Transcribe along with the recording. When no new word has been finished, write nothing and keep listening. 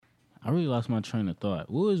really lost my train of thought.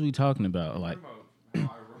 What was we talking about? Like,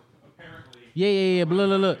 yeah. But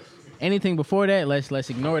look. Anything before that, let's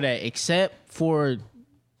ignore that. Except for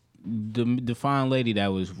the fine lady that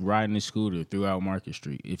was riding the scooter throughout Market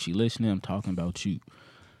Street. If she listening, I'm talking about you,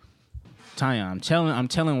 Tanya. I'm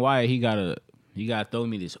telling Wyatt he gotta throw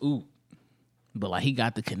me this oop. But like he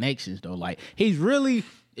got the connections though. Like it's really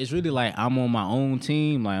like I'm on my own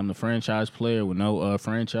team. Like I'm the franchise player with no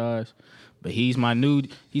franchise. But he's my new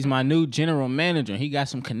general manager. And he got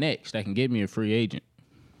some connects that can get me a free agent.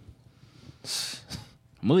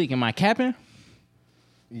 Malik, am I capping?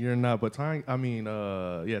 You're not, but Ty, Ty,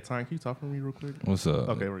 can you talk for me real quick? What's up?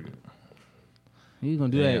 Okay, we're good. You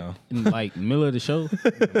gonna do that in like middle of the show?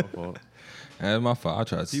 My fault. That's my fault. I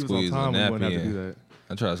tried to He was on squeeze a time. We nap wouldn't have to do in. that.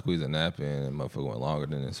 I tried to squeeze a nap in, and motherfucker went longer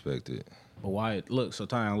than expected. But Wyatt, look,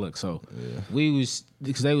 so we was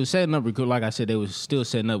because they was setting up record. Like I said, they was still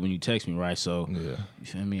setting up when you text me, right? So Yeah. you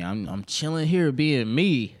feel me? I'm chilling here being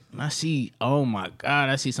me. And I see, oh my God,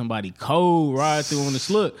 I see somebody cold ride through on the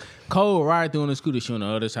scooter. She on the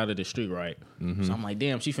other side of the street, right? Mm-hmm. So I'm like,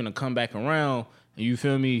 damn, she finna come back around and you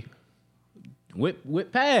feel me?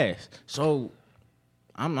 Whip past. So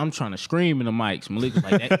I'm trying to scream in the mics. Malik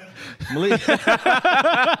like that.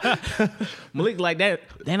 Malik like that.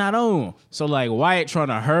 They not on. So like Wyatt trying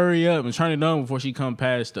to hurry up and turn it on before she come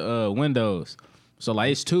past the windows. So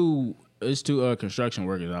like it's two construction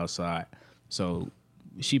workers outside. So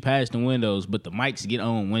she passed the windows, but the mics get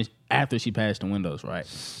on after she passed the windows, right?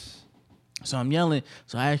 So I'm yelling.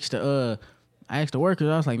 So I asked the workers.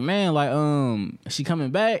 I was like, man, like is she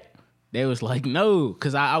coming back? They was like, no,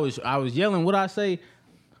 because I was yelling. What I say?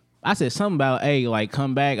 I said something about, hey, like,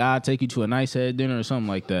 come back. I'll take you to a nice head dinner or something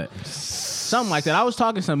like that. Something like that. I was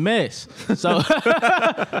talking some mess. So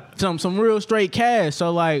some real straight cash.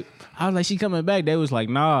 So, like, I was like, she coming back? They was like,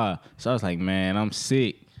 nah. So I was like, man, I'm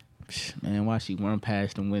sick. Man, why she run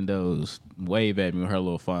past the windows, wave at me with her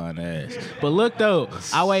little fine ass. But look, though,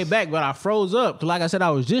 I waved back, but I froze up. Cause like I said,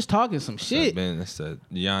 I was just talking some shit. That's the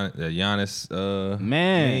Giannis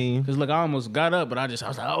man. Because, look, I almost got up, but I was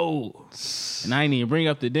like, oh. And I didn't even bring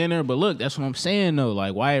up the dinner. But, look, that's what I'm saying, though.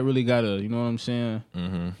 Like, Wyatt really got to, you know what I'm saying?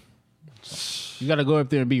 Mm-hmm. You got to go up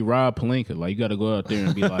there and be Rob Pelinka. Like, you got to go out there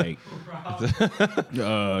and be like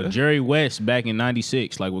Jerry West back in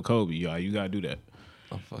 96, like with Kobe. You got to do that.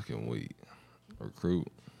 I'm fucking weak. Recruit.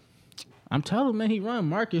 I'm telling him, man, he run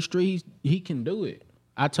Market Street. He can do it.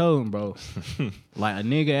 I told him, bro. Like a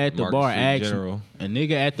nigga at the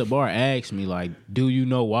bar asked me, like, do you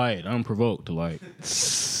know Wyatt? Unprovoked. Like,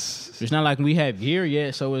 it's not like we have gear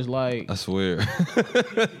yet, so it's like, I swear.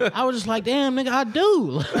 I was just like, damn, nigga, I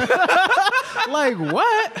do. Like,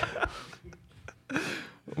 what?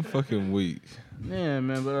 I'm fucking weak. Yeah,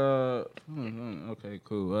 man, but okay,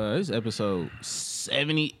 cool. This is episode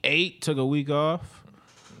 78. Took a week off.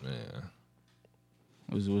 Yeah.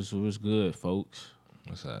 Was good, folks.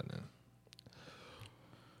 What's happening?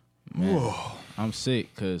 Man, whoa. I'm sick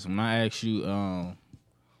because when I asked you,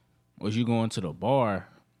 was you going to the bar?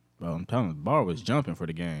 Bro, I'm telling you, the bar was jumping for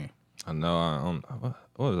the game. I know. What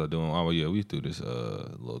was I doing? Oh yeah, we do this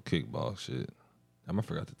little kickball shit. I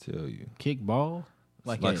forgot to tell you. Kickball?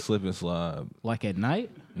 Like slip and slide. Like at night?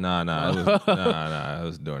 Nah. It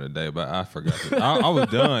was during the day, but I forgot. I was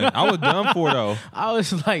done. I was done for though. I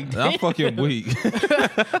was like, damn. I'm fucking weak.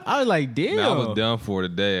 I was like, damn. Man, I was done for the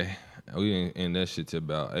day. We didn't end that shit till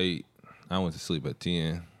about 8. I went to sleep at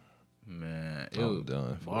 10. Man, I was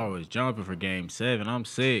done. Bar was jumping for Game 7. I'm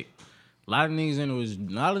sick. A lot of niggas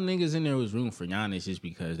in there was room for Giannis just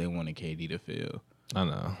because they wanted KD to fail. I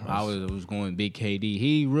know. I was going big KD.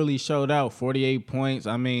 He really showed out. 48 points.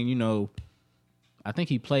 I mean, you know, I think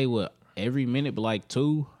he played every minute but like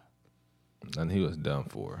 2. And he was done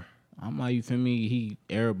for. I'm like, you feel me? He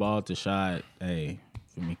airballed the shot. Hey,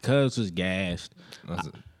 feel me? Cuz was gassed.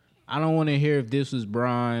 I don't want to hear if this was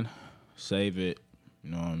Bron. Save it.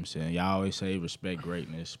 You know what I'm saying? Y'all always say respect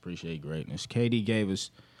greatness, appreciate greatness. KD gave us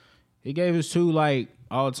 2 like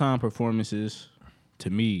all-time performances to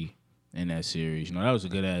me in that series. You know, that was a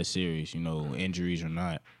good-ass series, you know, injuries or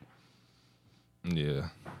not. Yeah.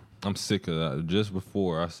 I'm sick of that. Just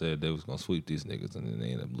before I said they was going to sweep these niggas and then they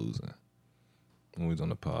ended up losing. When we was on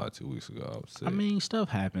the pod 2 weeks ago, I was sick. I mean, stuff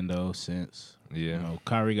happened, though, since. Yeah. You know,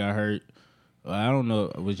 Kyrie got hurt. I don't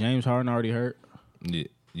know. Was James Harden already hurt? Yeah,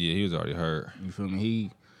 he was already hurt. You feel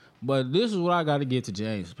me? But this is what I got to get to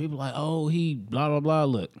James. People like, oh, he blah, blah, blah.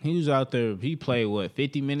 Look, he was out there. He played,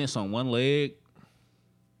 50 minutes on one leg?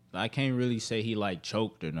 I can't really say he, like,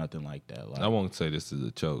 choked or nothing like that. Like, I won't say this is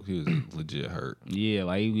a choke. He was legit hurt. Yeah,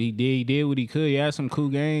 like, he did what he could. He had some cool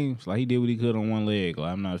games. Like, he did what he could on one leg.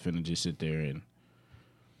 Like, I'm not finna just sit there and,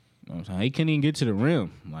 you know what I'm saying? He couldn't even get to the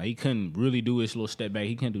rim. Like, he couldn't really do his little step back.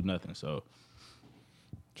 He couldn't do nothing. So,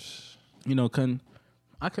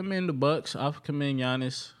 I commend the Bucks. I commend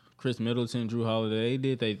Giannis, Chris Middleton, Drew Holiday.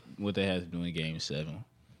 They did what they had to do in Game 7.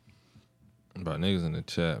 About niggas in the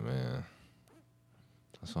chat, man.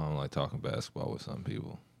 That's why I don't like talking basketball with some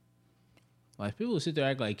people. Like, people sit there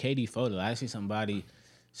act like KD photo. I see somebody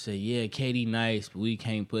say, yeah, KD nice, but we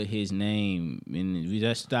can't put his name. And we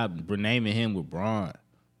just stopped naming him with Braun.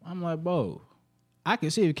 I'm like, bro, I can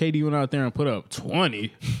see if KD went out there and put up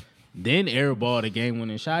 20, then airballed a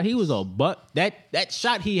game-winning shot. He was a buck. That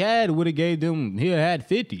shot he had would have gave them, he had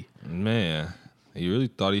 50. Man, he really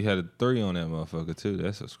thought he had a 3 on that motherfucker, too.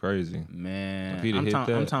 That's just crazy. Man, If he'd have hit that.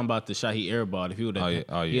 I'm talking about the shot he airballed. If he would have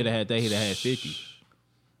he'd have had that, he'd have had 50.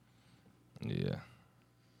 Yeah.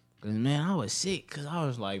 Cause man, I was sick. Cause I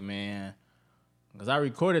was like, man, cause I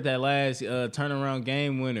recorded that last turnaround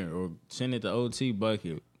game winner or send it to OT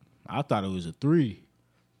bucket. I thought it was a 3.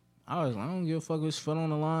 I was like, I don't give a fuck with his foot on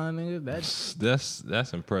the line, nigga.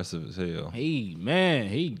 That's impressive as hell.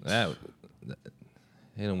 That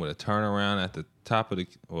hit him with a turnaround at the top of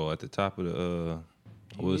the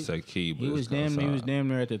we'll say key, but he was damn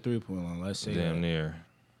near at the 3-point line. Let's say damn near.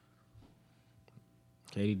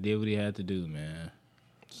 KD did what he had to do, man.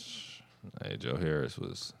 Hey, Joe Harris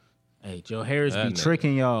was. Hey, Joe Harris be nigga.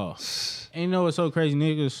 tricking y'all. And you know what's so crazy,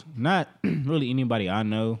 niggas? Not really anybody I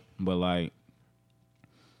know, but like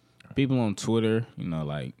people on Twitter,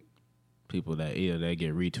 like people that either they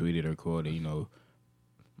get retweeted or quoted,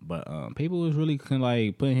 But people was really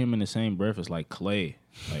like putting him in the same breath as like Clay,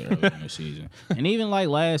 like earlier in the season, and even like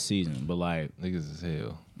last season. But like Niggas as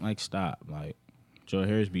hell. like stop, like Joe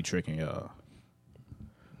Harris be tricking y'all.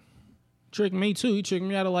 Tricked me too. He tricked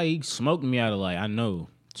me out of he smoked me out of I know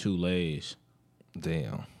 2 lays.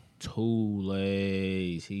 Damn. 2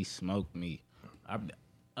 lays. He smoked me.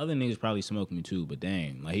 Other niggas probably smoked me too, but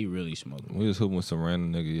dang, he really smoked me. We was hooping with some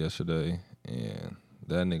random nigga yesterday, and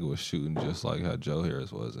that nigga was shooting just like how Joe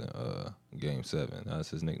Harris was in Game 7. That's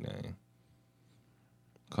his nickname.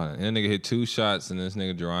 And that nigga hit 2 shots, and this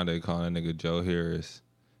nigga Durande calling that nigga Joe Harris,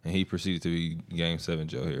 and he proceeded to be Game 7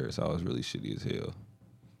 Joe Harris. I was really shitty as hell.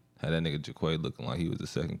 Had that nigga Jaquay looking like he was the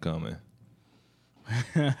second coming.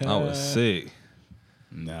 I was sick.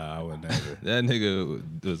 Nah, I would never. That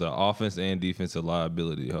nigga was an offense and defensive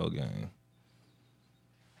liability the whole game.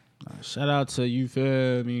 Shout out to you,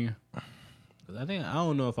 feel me? Cause I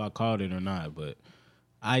don't know if I called it or not, but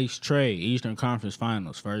Ice Trey, Eastern Conference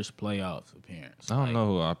Finals, first playoff appearance. I don't know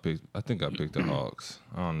who I picked. I think I picked the Hawks.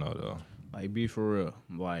 I don't know though. Be for real.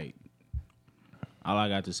 All I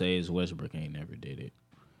got to say is Westbrook ain't never did it.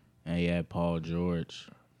 And he had Paul George.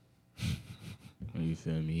 You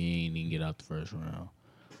feel me? He ain't even get out the first round.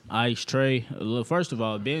 Ice Trey. Look, first of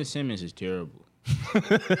all, Ben Simmons is terrible.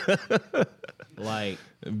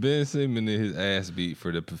 Ben Simmons and his ass beat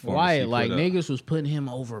for the performance. Why? Niggas was putting him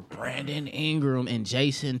over Brandon Ingram and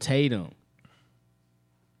Jason Tatum.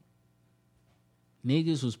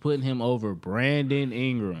 Niggas was putting him over Brandon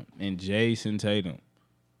Ingram and Jason Tatum.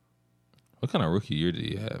 What kind of rookie year did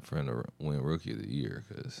he have for him to win Rookie of the Year?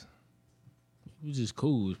 Because he was just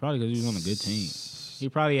cool. It's probably because he was on a good team. He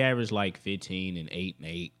probably averaged 15 and 8 and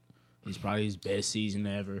 8. It's probably his best season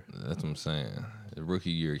ever. That's what I'm saying. The rookie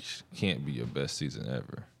year can't be your best season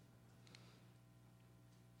ever.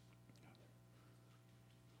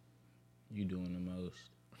 You doing the most.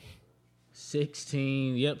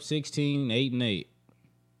 16, 16, 8 and 8.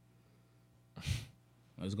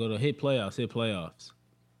 Let's go to hit playoffs.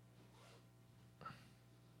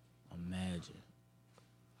 Imagine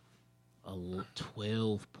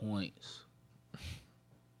 12 points.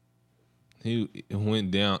 He went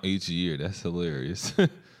down each year. That's hilarious.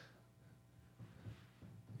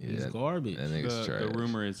 He's garbage. That nigga's trash. The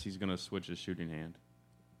rumor is he's gonna switch his shooting hand.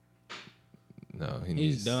 No,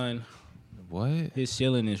 he's done. What? His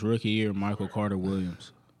ceiling is rookie year, Michael Carter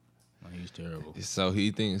Williams. He's terrible. So he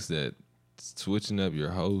thinks that switching up your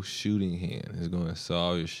whole shooting hand is going to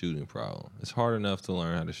solve your shooting problem. It's hard enough to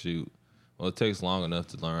learn how to shoot. Well, it takes long enough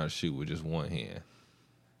to learn how to shoot with just one hand.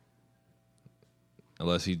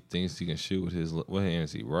 Unless he thinks he can shoot with his... What hand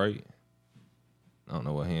is he? Right? I don't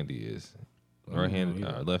know what hand he is.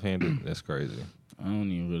 Right-handed? Left-handed? That's crazy. I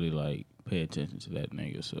don't even really, pay attention to that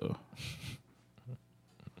nigga, so...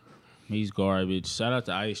 He's garbage. Shout out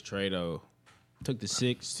to Ice Trey, though. Took the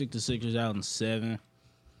Sixers out in 7.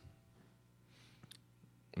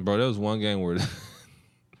 Bro, there was one game where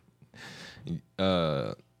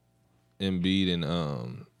Embiid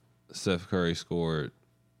and Steph Curry scored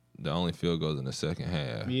the only field goals in the second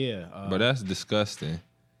half. Yeah. But that's disgusting.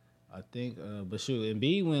 I think, but shoot,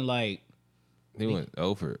 Embiid went He went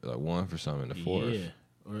over like 1 for something in the fourth. Yeah,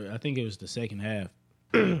 or I think it was the second half.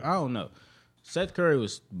 I don't know. Seth Curry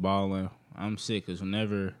was balling. I'm sick because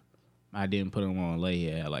whenever I didn't put him on late, he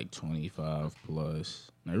had like 25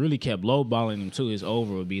 plus. And I really kept low balling him too. His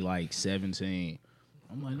over would be like 17.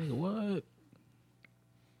 I'm like, nigga, what?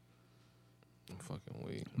 I'm fucking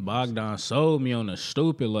weak. Bogdan sold me on a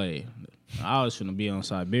stupid lay. I was finna be on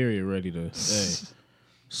Siberia ready to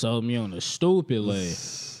sold me on a stupid lay.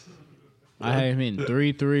 I had him hitting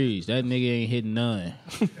 3 threes. That nigga ain't hitting none.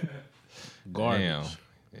 Garbage. Damn.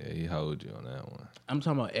 Yeah, he hold you on that one. I'm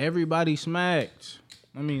talking about everybody smacked.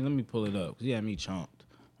 Let me pull it up because he had me chomped.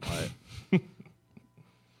 Like,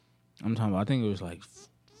 I'm talking about, I think it was like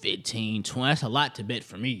 15, 20. That's a lot to bet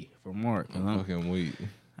for me, for Mark. I'm fucking weak.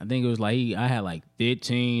 I think it was like I had like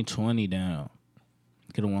 15, 20 down.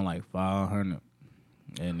 Could have won like 500.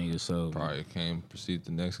 That nigga sold. Probably proceed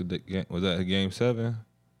the next game. Was that game 7?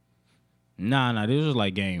 Nah, this was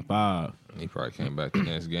like game 5. He probably came back the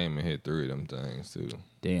next game and hit 3 of them things too.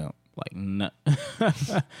 Damn. Like,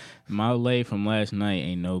 my lay from last night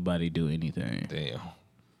ain't nobody do anything. Damn.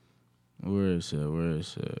 Where is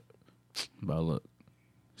it? But look.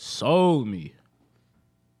 Sold me.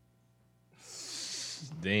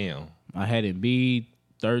 Damn. I had Embiid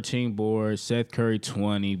 13 boards, Seth Curry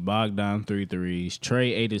 20, Bogdan 3 threes,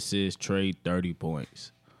 Trey 8 assists, Trey 30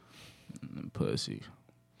 points. Pussy.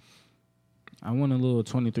 I won a little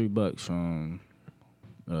 $23 from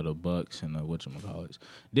the Bucks and whatchamacallits.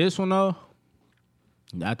 This one though,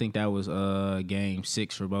 I think that was game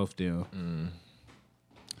 6 for both them.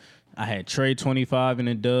 I had Trey 25 in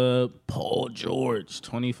the dub, Paul George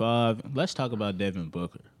 25. Let's talk about Devin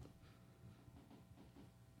Booker.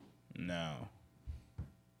 No.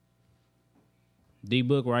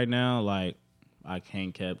 D-Book right now, like, I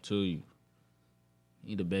can't cap to you.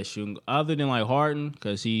 He the best shooting, other than like Harden,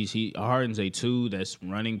 because Harden's a 2 that's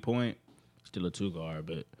running point, still a 2 guard,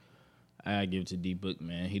 but I gotta give it to D-Book,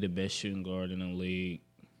 man. He the best shooting guard in the league.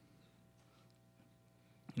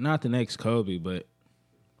 Not the next Kobe, but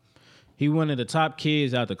he one of the top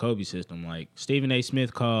kids out the Kobe system. Like Stephen A.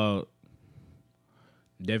 Smith called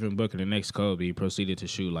Devin Booker the next Kobe. He proceeded to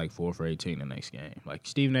shoot like 4 for 18 the next game. Like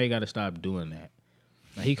Stephen A. got to stop doing that.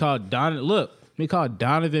 Now, he called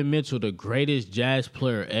Donovan Mitchell the greatest Jazz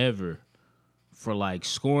player ever for like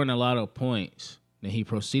scoring a lot of points. Then he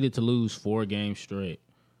proceeded to lose 4 games straight.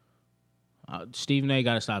 Stephen A.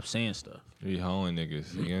 got to stop saying stuff. He hoeing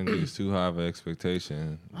niggas. He getting niggas too high of an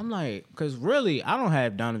expectation. I'm like, because really, I don't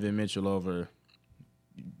have Donovan Mitchell over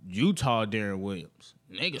Utah Darren Williams.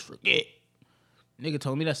 Niggas forget. Nigga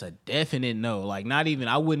told me that's a definite no. Like, not even,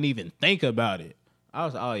 I wouldn't even think about it. I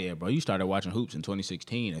was like, oh, yeah, bro, you started watching hoops in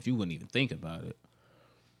 2016 if you wouldn't even think about it.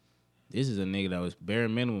 This is a nigga that was bare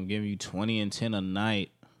minimum giving you 20 and 10 a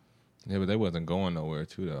night. Yeah, but they wasn't going nowhere,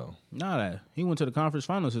 too, though. Nah, he went to the conference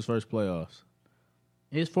finals his first playoffs.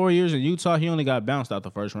 His 4 years in Utah, he only got bounced out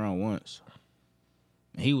the first round once.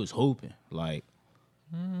 He was hooping. Like,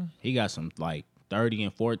 he got some, like, 30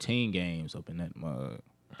 and 14 games up in that mug.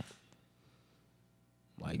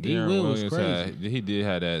 Like, D. Will was crazy. He did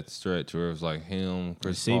have that stretch where it was like him,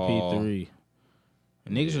 Chris CP3. Paul.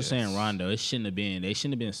 And niggas were saying Rondo. They shouldn't have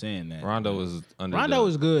been saying that. Rondo was under. Rondo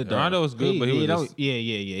was good though. Rondo was good, but he was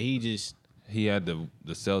just, He had the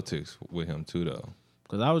Celtics with him too though.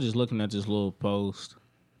 Because I was just looking at this little post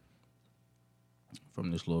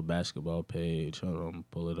from this little basketball page. Hold on, I'm gonna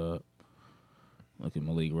pull it up. Look at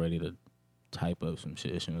Malik ready to type up some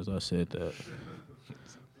shit as soon as I said that.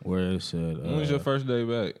 Where it said, when was your first day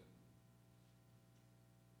back?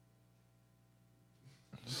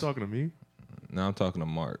 You talking to me? No, I'm talking to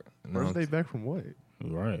Mark. First day back from what?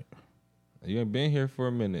 Right. You ain't been here for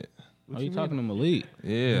a minute. Are you talking to Malik?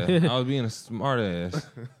 Yeah, I was being a smart ass.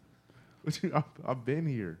 I've been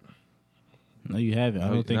here. No, you haven't. I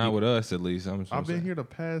don't think not with us at least. I've been here the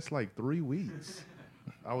past like 3 weeks.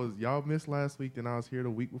 Y'all missed last week, then I was here the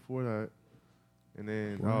week before that, and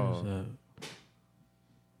then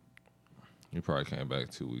You probably came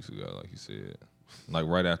back 2 weeks ago, like you said, like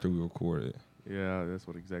right after we recorded. Yeah, that's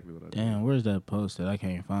exactly what I did. Damn, where's that post that I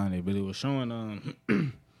can't find it? But it was showing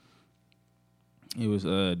it was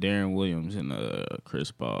Darren Williams and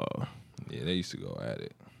Chris Paul. Yeah, they used to go at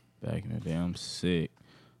it back in the day. I'm sick.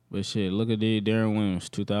 But shit, look at Darren Williams,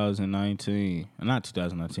 2019. Not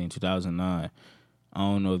 2019, 2009. I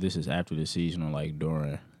don't know if this is after the season or like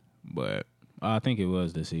during, but I think it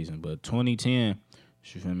was the season. But 2010,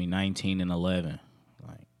 you feel me, 19 and 11.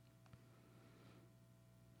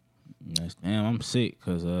 Damn, I'm sick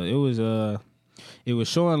because it was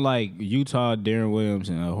showing like Utah Darren Williams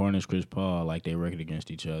and Hornets Chris Paul like they record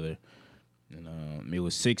against each other. And it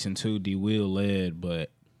was 6-2. D Will led,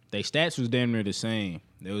 but they stats was damn near the same.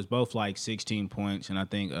 They was both like 16 points, and I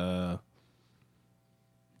think Darren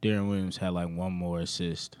Williams had like one more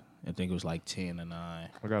assist. I think it was like 10-9. I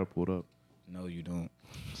got it pulled up. No, you don't.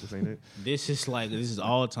 This ain't it. This is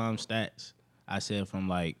all time stats. I said from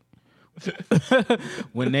like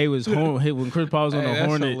when they was when Chris Paul was on the that's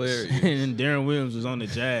Hornets hilarious. and Darren Williams was on the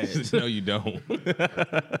Jazz. No, you don't.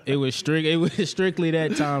 It was strictly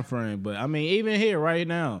that time frame. But I mean, even here right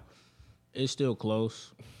now, it's still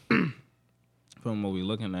close from what we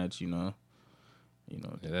looking at. You know.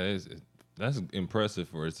 Yeah, that's impressive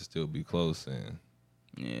for it to still be close. And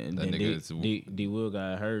Yeah, and that then nigga is- D Will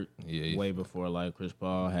got hurt Yeah, way before like Chris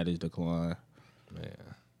Paul had his decline. man,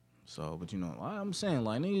 So, but I'm saying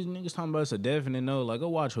like niggas talking about it's a definite no. Like go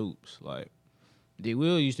watch hoops. Like D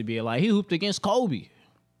Will used to be like he hooped against Kobe.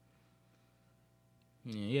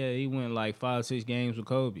 Yeah, he went like 5-6 games with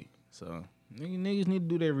Kobe. So niggas need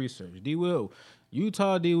to do their research. D Will,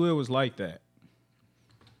 Utah D Will was like that.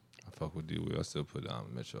 I fuck with D. Will. I still put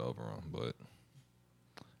Donovan Mitchell over him, but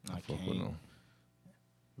I fuck with can't. him.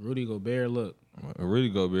 Rudy Gobert, look, Rudy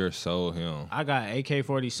Gobert sold him. I got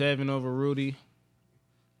AK-47 over Rudy,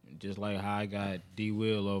 just like how I got D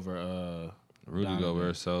Will over Rudy Donovan.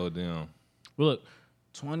 Gobert sold them. Well, look,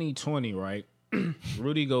 2020, right?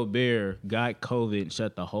 Rudy Gobert got COVID and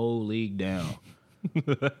shut the whole league down.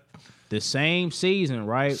 The same season,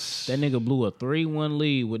 right? That nigga blew a 3-1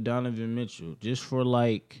 lead with Donovan Mitchell just for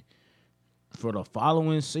the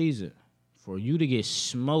following season. For you to get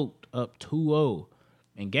smoked up 2-0.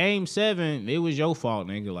 In game 7, it was your fault,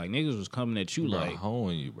 nigga. Like, niggas was coming at you Bro, like,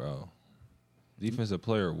 hoeing you, bro. Defensive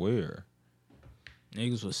player where?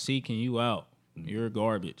 niggas was seeking you out. You're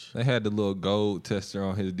garbage. They had the little gold tester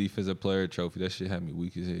on his defensive player trophy. That shit had me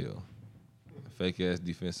weak as hell. Fake ass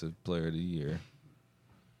defensive player of the year.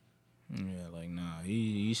 Yeah, like, nah.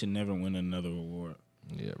 He should never win another award.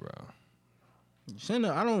 Yeah, bro.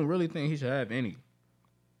 Center, I don't really think he should have any.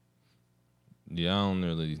 Yeah, I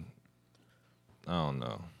don't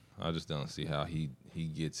know. I just don't see how he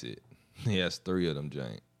gets it. He has 3 of them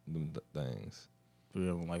things. 3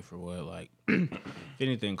 of them, like, for what? Like, if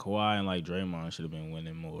anything, Kawhi and, like, Draymond should have been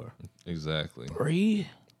winning more. Exactly. 3?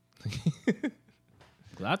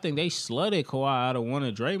 I think they slutted Kawhi out of one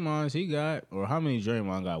of Draymond's he got. Or how many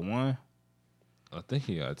Draymond got? 1? I think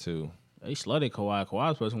he got 2. They slutted Kawhi. Kawhi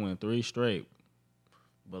was supposed to win 3 straight.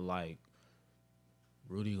 But, like,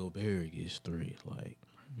 Rudy Gobert gets 3. Like,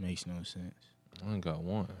 makes no sense. I only got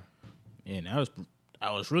 1. And that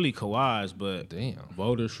was really Kawhi's, but Damn.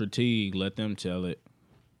 voters fatigue. Let them tell it.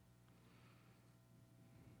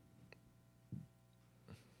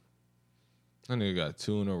 That nigga got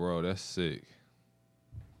 2 in a row. That's sick.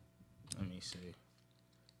 Let me see.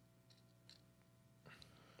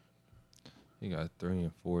 He got 3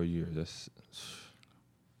 in 4 years. That's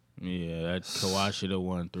Yeah, that Kawhi should have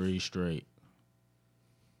won 3 straight.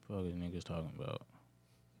 Fuck is niggas talking about?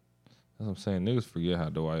 what I'm saying. Niggas forget how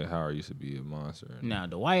Dwight Howard used to be a monster. Now,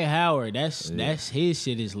 Dwight Howard, that's his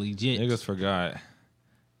shit is legit. Niggas forgot.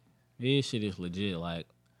 His shit is legit. Like,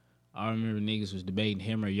 I remember niggas was debating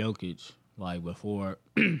him or Jokic, like, before.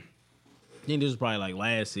 I think this was probably, like,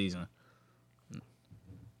 last season.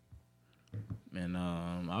 And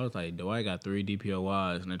I was like, Dwight got 3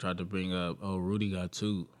 DPOYs, and they tried to bring up, oh, Rudy got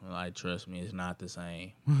 2. Like, trust me, it's not the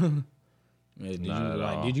same.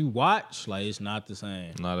 Did you watch? Like, it's not the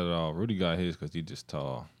same. Not at all. Rudy got his because he just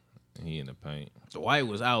tall. And he in the paint. Dwight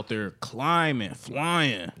was out there climbing,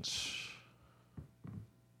 flying.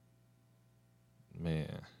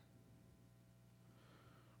 Man.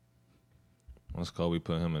 Once Kobe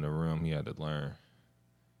put him in the room, he had to learn.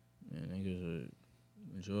 Man, niggas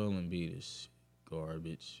are Joel Embiid is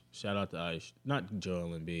garbage. Shout out to Ice. Not Joel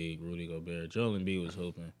Embiid, Rudy Gobert. Joel Embiid was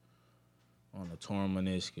hooping on a torn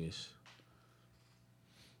meniscus.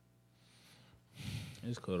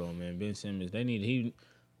 It's cool though, man. Ben Simmons, he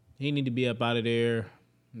need to be up out of there.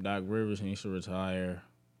 Doc Rivers needs to retire.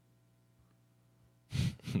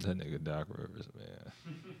 That nigga Doc Rivers,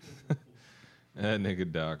 man. That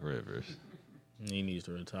nigga Doc Rivers. He needs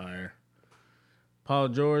to retire. Paul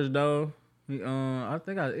George though, I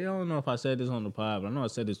don't know if I said this on the pod, but I know I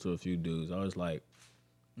said this to a few dudes. I was like,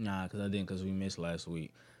 nah, because I didn't, because we missed last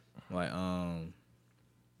week. Like,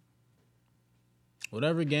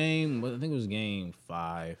 whatever game, I think it was game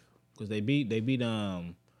 5, because they beat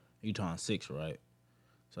Utah in 6, right?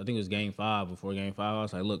 So I think it was game 5. Before game 5, I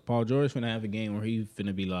was like, look, Paul George finna have a game where he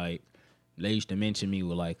finna be like, they used to mention me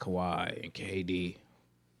with like Kawhi and KD.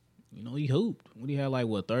 You know, he hooped. What he had, like,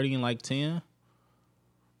 30 and like 10?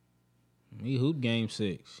 He hooped game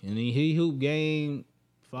 6. And he hooped game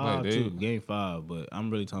 5 Wait, too. Game 5, but I'm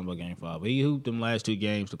really talking about game 5. But he hooped them last 2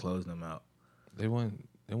 games to close them out. They went.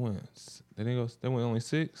 They went only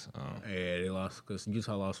 6. Oh, Yeah, they lost because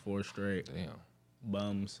Utah lost 4 straight. damn.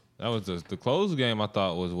 Bums. That was the close game. I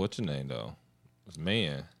thought was what's your name though? It was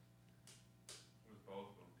man.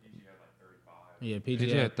 Yeah, PG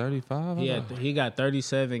PG had 35. he got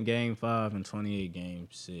 37 game 5 and 28 game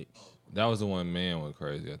 6. That was the one man went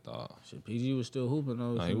crazy. I thought. Shit, PG was still hooping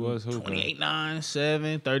those. No, he was hooping. 28, 9,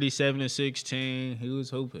 7, 37 and 16. He was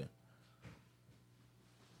hooping.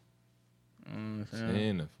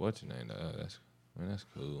 And what's your name though? That's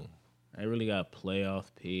cool. I really got playoff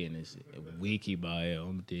P in his wiki bio.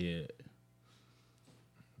 I'm dead.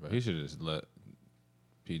 But he should have just let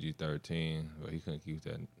PG-13, but he couldn't keep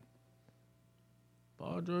that.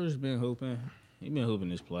 Paul George's been hooping. He been hooping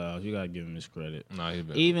this playoffs. You gotta give him his credit. Nah, he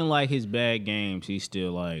been. Even like his bad games, he's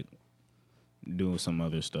still like doing some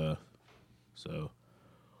other stuff. So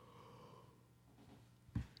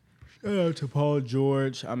shout out to Paul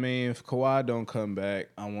George. I mean, if Kawhi don't come back,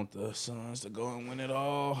 I want the Suns to go and win it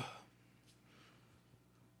all.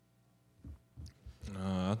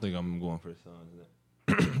 I think I'm going for the Suns.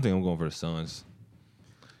 I think I'm going for the Suns.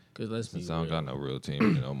 Cause let's be Since I don't real. got no real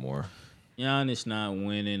team no more. Giannis not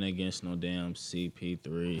winning against no damn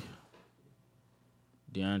CP3.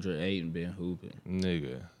 DeAndre Ayton been hooping.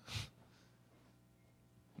 Nigga.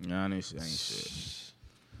 Giannis ain't shit.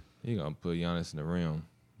 He gonna put Giannis in the rim.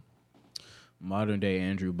 Modern day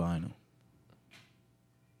Andrew Bynum.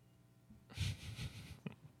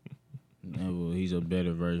 No, he's a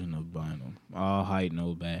better version of Bynum. All height,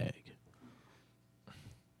 no bag.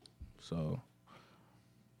 So,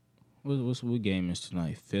 what game is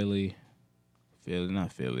tonight? Philly,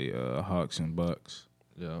 not Philly. Hawks and Bucks.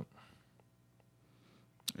 Yeah.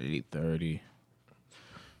 8:30.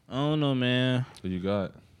 I don't know, man. Who you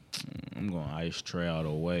got? I'm going Ice Trey all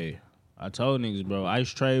the way. I told niggas, bro, Ice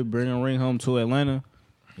Trey bringing a ring home to Atlanta.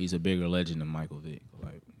 He's a bigger legend than Michael Vick.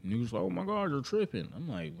 Like, niggas like, oh my God, you're tripping. I'm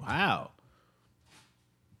like, how?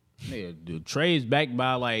 Nigga, dude, Trey is backed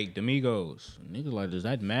by like the Migos. Niggas like, does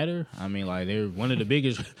that matter? I mean, like they're one of the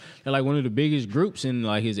biggest. They're like one of the biggest groups in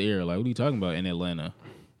like his era. Like, what are you talking about in Atlanta?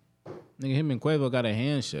 Nigga, him and Quavo got a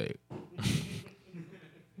handshake.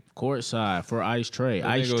 Courtside for Ice Trey.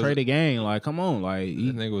 That Ice nigga Trey was- the gang. Like, come on, like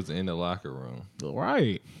That nigga was in the locker room.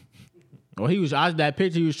 right. Well, that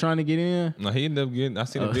picture he was trying to get in. No, he ended up getting. I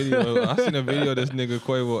seen a video. I seen a video of this nigga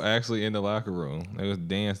Quavo actually in the locker room. They was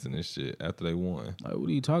dancing and shit after they won. Like, what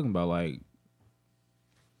are you talking about? Like,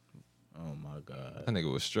 oh my God. That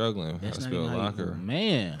nigga was struggling. How That's to not spell even how locker.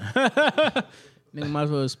 man. Nigga might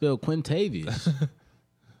as well spell Quintavious.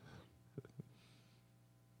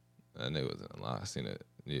 That nigga was in the locker. I seen it.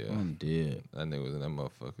 Yeah, I'm dead. that nigga was in that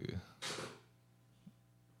motherfucker.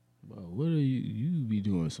 Bro, what are you be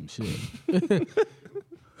doing some shit?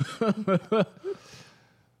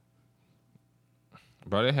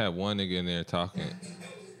 Bro, they had one nigga in there talking.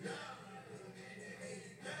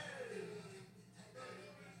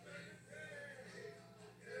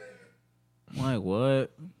 Like,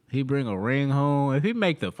 what? He bring a ring home? If he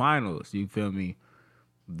make the finals, you feel me?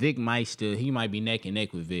 Vic he might be neck and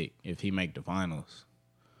neck with Vic if he make the finals.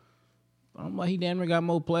 I'm like, he damn near got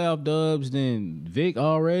more playoff dubs than Vic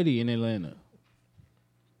already in Atlanta.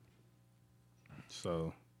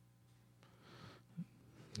 So,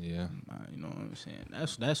 Yeah, you know what I'm saying?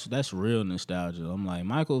 That's real nostalgia. I'm like,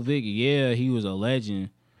 Michael Vick, yeah, he was a legend,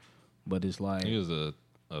 but it's like, he was a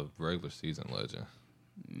regular season legend.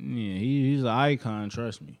 yeah, he's an icon,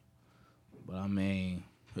 trust me. But I mean,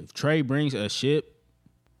 if Trey brings a chip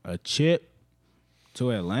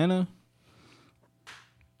to Atlanta,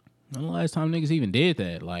 when the last time niggas even did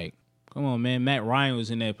that? Like, come on, man. Matt Ryan was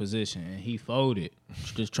in that position and he folded.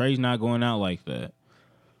 Just Trey's not going out like that.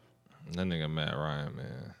 That nigga Matt Ryan,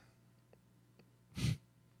 man.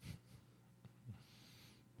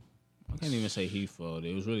 I can't even say he folded.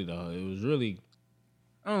 It was really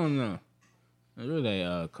I don't know. It was really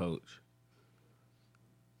a coach.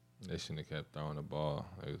 They shouldn't have kept throwing the ball.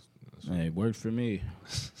 Hey, it worked for me.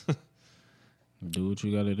 Do what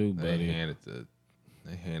you gotta do, They buddy. handed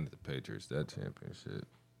the Patriots that championship.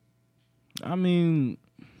 I mean,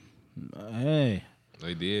 hey.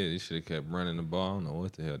 They did. They should have kept running the ball. I don't know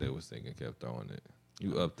what the hell they was thinking. Kept throwing it.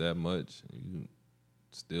 You up that much, you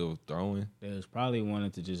still throwing. They was probably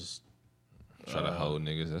wanted to just Try to hold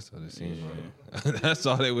niggas. That's what it seems like. That's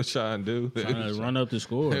all they was trying to do. They trying was to run up the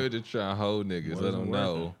score. They were just trying to hold niggas. Let Wasn't them working.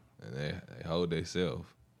 know. And they hold themselves.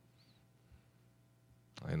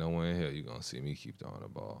 Ain't no way in hell you gonna see me keep throwing the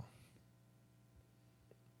ball.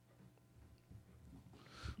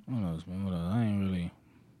 What else, man? What else? I ain't really.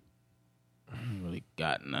 I ain't really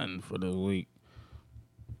got nothing for the week.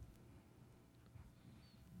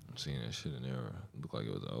 I'm seeing that shit in there. Look like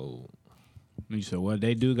it was old. You said what?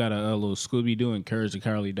 They do got a little Scooby Doo and Courage the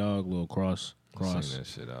Cowardly Dog little I seen that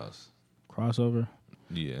shit out. crossover.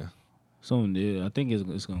 Yeah. So I think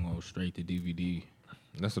it's gonna go straight to DVD.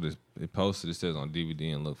 That's what it posted. It says on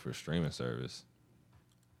DVD and look for streaming service.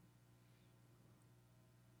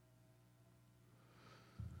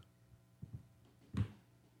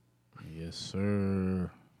 Yes,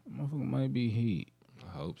 sir. Motherfucker might be heat.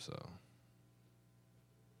 I hope so.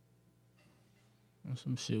 That's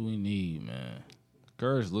some shit we need, man.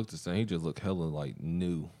 Courage looked the same. He just looked hella like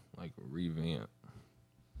new, like revamped.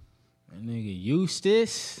 That nigga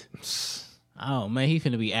Eustace. Oh man, he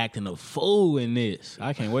finna be acting a fool in this.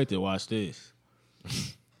 I can't wait to watch this.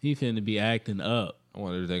 He finna be acting up. I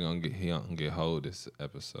wonder if he gonna get hold this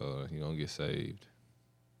episode. He gonna get saved.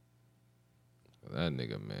 That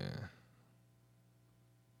nigga, man.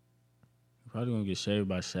 Probably gonna get shaved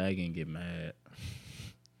by Shaggy and get mad.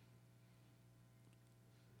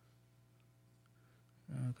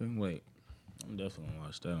 I couldn't wait. I'm definitely gonna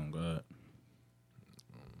watch that on God.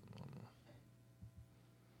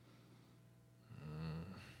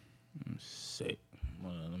 I'm sick.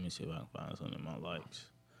 Well, let me see if I can find something in my likes.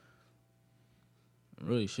 I'm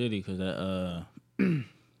really shitty because that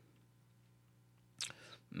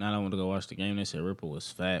now I want to go watch the game. They said Ripple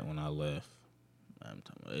was fat when I left. I'm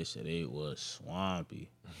talking about, they said it was swampy.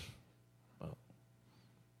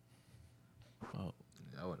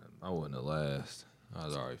 I wouldn't have last. I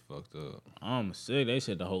was already fucked up. I'm sick. They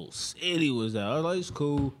said the whole city was out. I was like, it's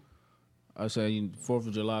cool. I said 4th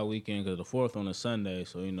of July weekend because the 4th on a Sunday,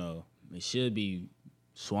 so it should be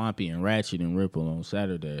swampy and ratchet and Ripple on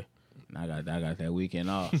Saturday. And I got that weekend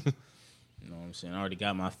off. You know what I'm saying? I already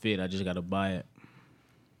got my fit. I just gotta buy it.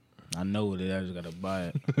 I know what it is. I just gotta buy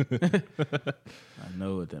it. I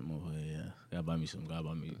know what that motherfucker is. Gotta buy me some. Gotta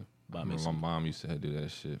buy me some. My mom used to do that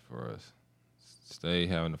shit for us. Stay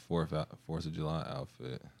having the 4th of July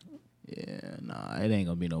outfit. Yeah, nah, it ain't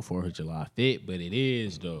gonna be no 4th of July fit, but it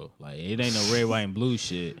is though. Like it ain't no red, white, and blue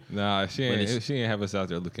shit. Nah, she ain't have us out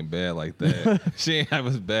there looking bad like that. She ain't have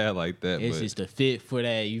us bad like that. It's just a fit for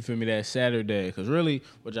that. You feel me? That Saturday. Because really,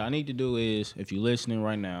 what y'all need to do is, if you're listening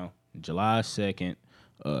right now, July 2nd,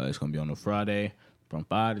 it's gonna be on a Friday from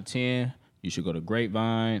 5 to 10. You should go to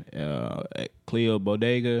Grapevine at Cleo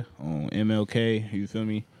Bodega on MLK. You feel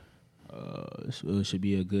me? It should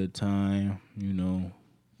be a good time.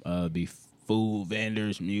 Be food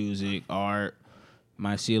vendors, music, art.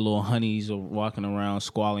 Might see a little honeys walking around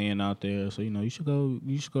squalling out there. So you should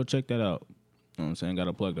go check that out. You know what I'm saying?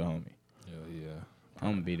 Gotta plug the homie. Hell yeah.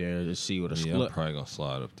 I'm gonna be there to see what I'm probably gonna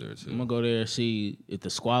slide up there too. I'm gonna go there and see if the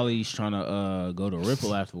Squallies trying to go to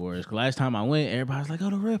Ripple afterwards. Cause last time I went, everybody was like, "Go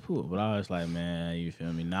to Ripple," but I was like, "Man, you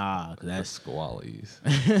feel me? Nah, cause that's Squallies."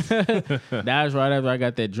 that was right after I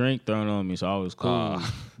got that drink thrown on me, so I was cool.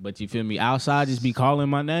 But you feel me? Outside, just be calling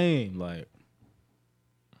my name, like,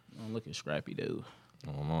 I'm looking scrappy, dude.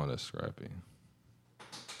 Oh no, that's scrappy.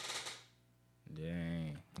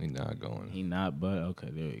 Dang, He not going. he not, but okay,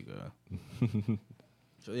 there you go.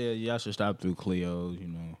 So yeah, y'all should stop through Cleo's,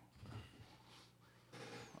 I'm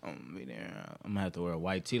gonna be there. I'm gonna have to wear a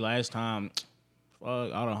white tee. Last time,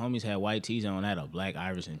 fuck, all the homies had white tees on. I had a Black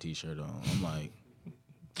Iverson t-shirt on. I'm like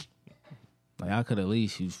I could at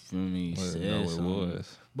least, you feel me, say it something.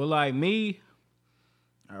 was. But like me,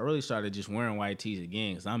 I really started just wearing white tees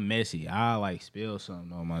again because I'm messy. I spill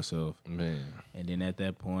something on myself. Man. And then at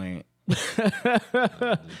that point,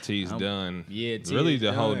 The tea's done. Yeah, tea really is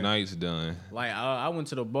the whole done. night's done. I went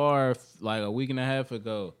to the bar like a week and a half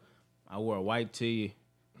ago. I wore a white tee,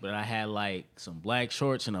 but I had some black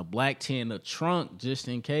shorts and a black tee in the trunk just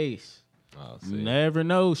in case. Oh, You see. never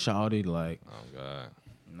know, shawty. Oh God.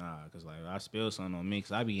 Nah, because I spilled something on me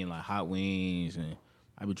because I be eating hot wings and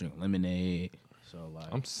I be drinking lemonade. So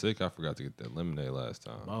I'm sick. I forgot to get that lemonade last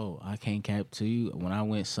time. bro, I can't cap to you. When I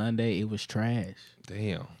went Sunday, it was trash.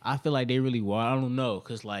 Damn. I feel like they really were. I don't know,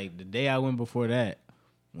 cause the day I went before that,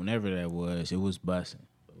 whenever that was, it was busting.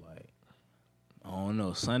 But I don't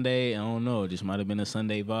know. Sunday, I don't know. It just might have been a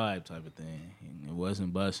Sunday vibe type of thing. It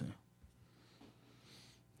wasn't busting.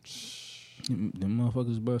 Them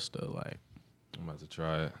motherfuckers bust though. I'm about to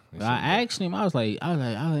try it. I asked him. I was like,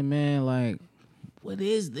 man, what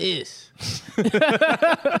is this?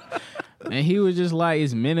 And he was just like,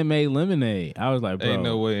 it's Minute Maid lemonade. I was like, bro, Ain't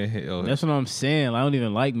no way in hell. that's what I'm saying. I don't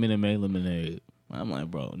even like Minute Maid lemonade. I'm like,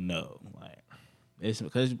 bro, no. It's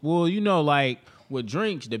because, with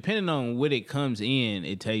drinks, depending on what it comes in,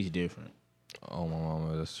 it tastes different. Oh my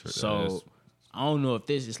mama, that's true. So I don't know if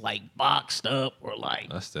this is like boxed up or like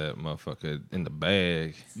That's that motherfucker in the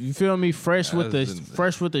bag. you feel me, fresh with That's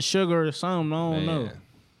the sugar or something. I don't know.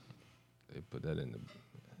 They put that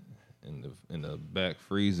in the back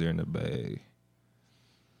freezer in the bag.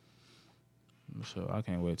 So I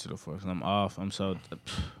can't wait till the 4th. I'm off. I'm so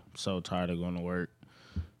tired of going to work.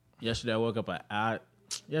 Yesterday I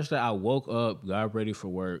woke up got ready for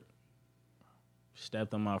work,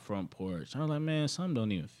 stepped on my front porch. I was like, man, something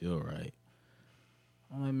don't even feel right.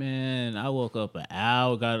 I'm like, man, I woke up an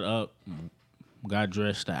hour, got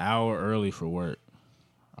dressed an hour early for work.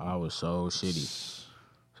 I was so shitty.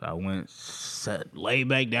 So I went, lay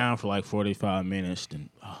back down for like 45 minutes. Then,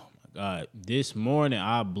 oh my God, this morning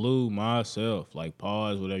I blew myself. Like,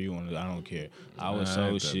 pause, whatever you want to do. I don't care. I was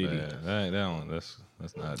so shitty.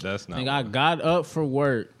 That's not. Like, I got up for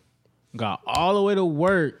work, got all the way to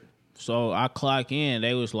work. So I clock in.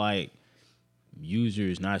 They was like, user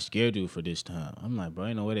is not scheduled for this time. I'm like, bro,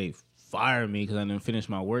 ain't no way they fired me because I didn't finish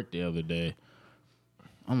my work the other day.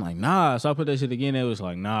 I'm like, nah. So I put that shit again. They was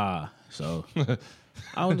like, nah. So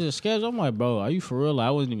I was just scheduled. I'm like, bro, are you for real? Like,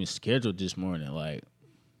 I wasn't even scheduled this morning. Like,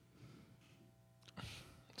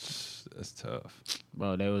 that's tough.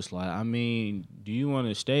 bro, they was like, I mean, do you want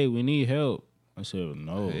to stay? We need help. I said,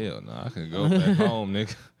 no. Hell no, I can go back home,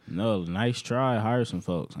 nigga. No, nice try. Hire some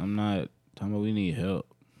folks. I'm not talking about we need help.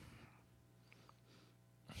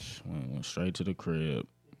 Went straight to the crib.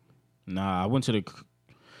 Nah, I went to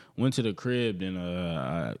the crib, then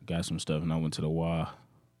I got some stuff, and I went to the Y.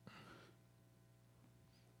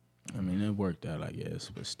 I mean, it worked out, I guess,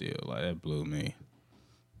 but still, like, that blew me.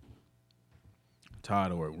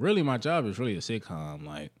 Tired of work. Really, my job is really a sitcom.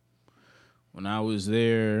 Like, when I was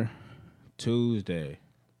there Tuesday,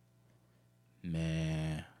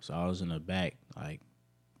 man, so I was in the back, like,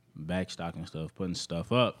 backstocking stuff, putting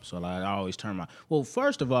stuff up. So like, I always turn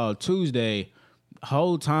first of all, Tuesday,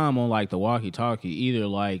 whole time on like the walkie-talkie, either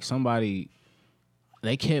like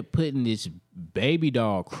they kept putting this baby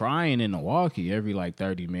doll crying in the walkie every like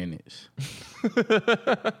 30 minutes.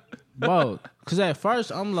 Bro, because at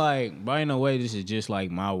first I'm like, bro, ain't no way this is just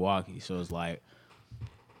like my walkie. So it's like,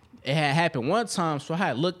 it had happened one time, so I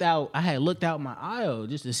had looked out my aisle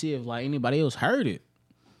just to see if like anybody else heard it.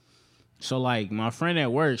 So, like, my friend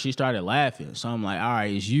at work, she started laughing. So, I'm like, all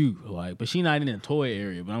right, it's you. Like, but she not in the toy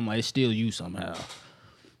area. But I'm like, it's still you somehow.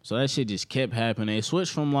 So, that shit just kept happening. It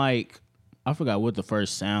switched from, like, I forgot what the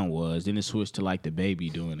first sound was. Then it switched to, like, the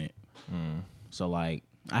baby doing it. So, like,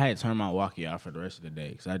 I had to turn my walkie off for the rest of the day.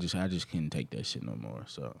 Because I just couldn't take that shit no more.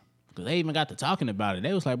 So, because they even got to talking about it.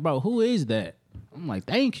 They was like, bro, who is that? I'm like,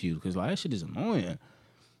 thank you. Because, like, that shit is annoying.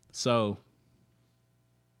 So...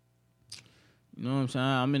 You know what I'm saying?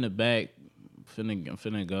 I'm in the back,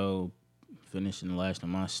 finna go finishing the last of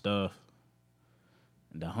my stuff.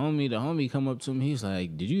 And the homie come up to me. He's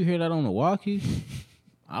like, "Did you hear that on the walkie?"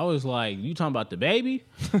 I was like, "You talking about the baby?"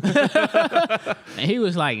 And he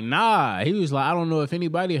was like, "Nah." He was like, "I don't know if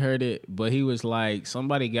anybody heard it, but he was like,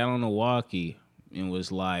 somebody got on the walkie and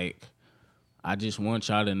was like, I just want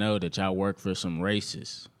y'all to know that y'all work for some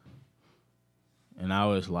racists." And I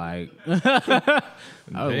was like, Damn.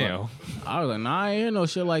 I was like, nah, I ain't hear no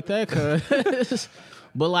shit like that, cuz.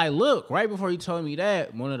 But like, look, right before he told me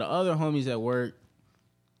that, one of the other homies at work,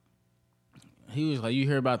 he was like, you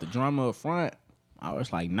hear about the drama up front? I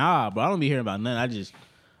was like, nah, but I don't be hearing about nothing.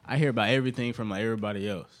 I hear about everything from like everybody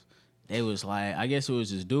else. They was like, I guess it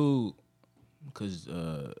was this dude, cause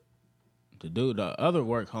the other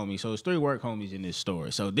work homie, so it's 3 work homies in this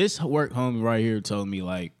story. So this work homie right here told me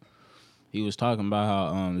like, he was talking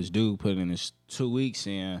about how this dude put in his 2 weeks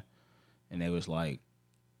in, and they was like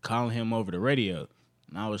calling him over the radio.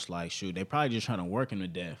 And I was like, shoot, they probably just trying to work him to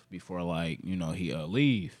death before like, you know, he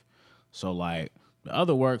leave. So like the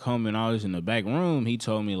other work homie, and I was in the back room, he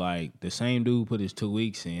told me like the same dude put his 2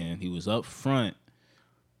 weeks in. He was up front,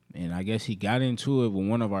 and I guess he got into it with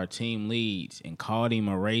one of our team leads and called him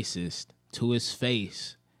a racist to his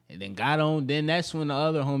face. And then got on, then that's when the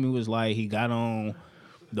other homie was like, he got on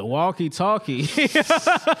the walkie-talkie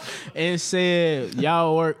and said,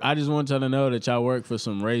 y'all work, I just want y'all to know that y'all work for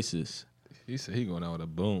some racists. He said he going out with a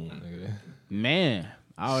boom, nigga. Man,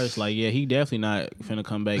 I was like, yeah, he definitely not finna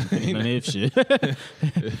come back and finish none of this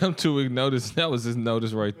shit. I'm 2 week notice. That was his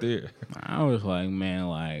notice right there. I was like, man,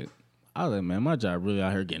 my job really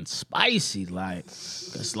out here getting spicy. Like,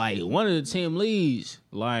 it's like one of the team leads,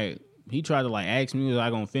 like, he tried to like ask me, was I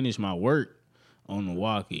gonna finish my work on the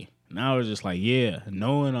walkie? And I was just like, yeah,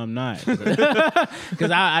 knowing I'm not. Because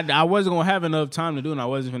I wasn't going to have enough time to do it, and I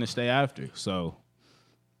wasn't going to stay after. So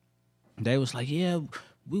they was like, yeah,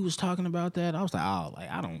 we was talking about that. I was like, oh, like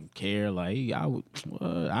I don't care. Like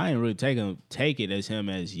I ain't really take it as him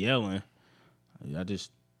as yelling. Sometimes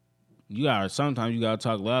you gotta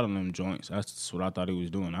talk loud on them joints. That's what I thought he was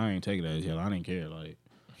doing. I ain't take it as yelling. I didn't care. Like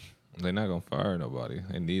They're not gonna fire nobody.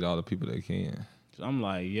 They need all the people they can. so I'm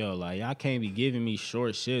like, yo, like y'all can't be giving me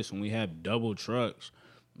short shifts when we have double trucks.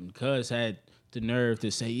 And Cuz had the nerve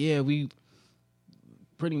to say, yeah, we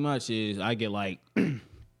pretty much is I get like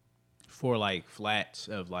 4 like flats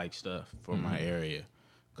of like stuff for my area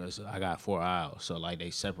because I got 4 aisles. So like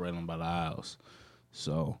they separate them by the aisles.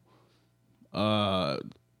 So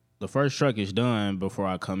the first truck is done before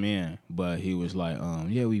I come in, but he was like,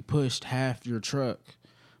 yeah, we pushed half your truck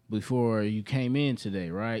before you came in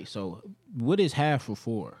today, right? So what is half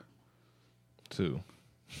for? 2.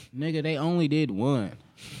 Nigga, they only did 1.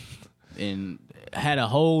 And had a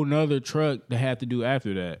whole nother truck to have to do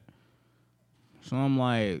after that. So I'm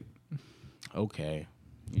like, okay.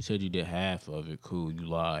 You said you did half of it. Cool, you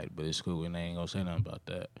lied, but it's cool, and they ain't gonna say nothing about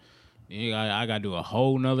that. I gotta do a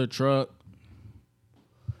whole nother truck.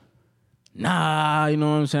 Nah, you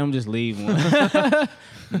know what I'm saying? I'm just leave one.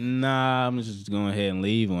 Nah, I'm just going ahead and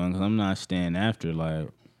leave one because I'm not staying after. Like,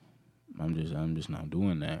 I'm just not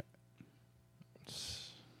doing that.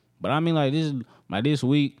 But I mean, like this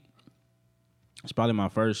week, it's probably my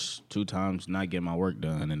first 2 times not getting my work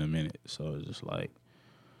done in a minute. So it's just like,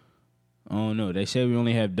 I don't know. They say we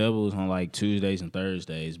only have doubles on like Tuesdays and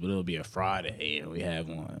Thursdays, but it'll be a Friday and we have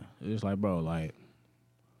one. It's like, bro, like,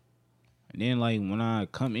 and then like when I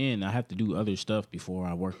come in, I have to do other stuff before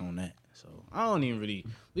I work on that. So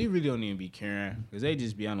we really don't even be caring because they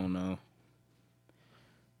just be, I don't know.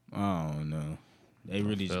 They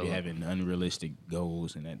really just be having unrealistic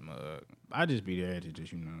goals in that mug. I just be there to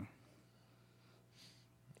just,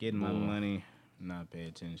 getting my money, not pay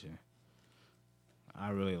attention.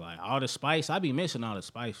 I really like all the spice. I be missing all the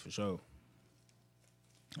spice for sure.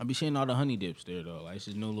 I be seeing all the honey dips there though. Like it's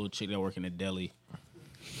this new little chick that work in the deli.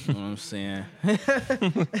 You know what I'm saying?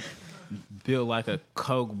 Built like a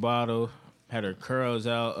Coke bottle. Had her curls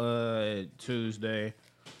out Tuesday.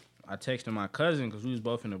 I texted my cousin because we was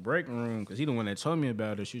both in the break room because he the one that told me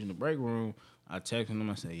about her. She was in the break room. I texted him.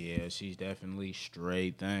 I said, yeah, she's definitely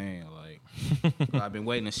straight thing. Like, I've been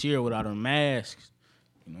waiting to see her without her mask.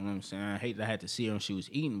 You know what I'm saying? I hate that I had to see her when she was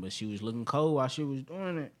eating, but she was looking cold while she was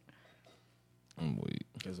doing it. I'm weak.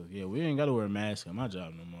 Because, yeah, we ain't got to wear a mask at my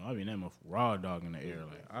job no more. I be that raw dog in the air.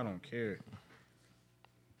 Like, I don't care.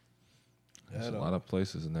 There's a lot of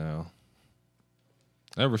places now.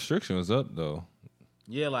 That restriction was up, though.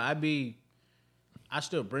 Yeah, like, I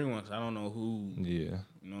still bring one because I don't know who. Yeah.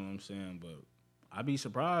 You know what I'm saying? But I be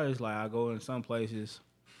surprised. Like, I go in some places,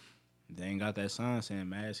 they ain't got that sign saying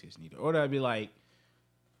mask is needed. Or they'd be like,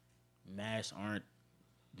 masks aren't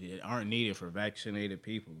needed for vaccinated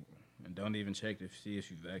people. And don't even check to see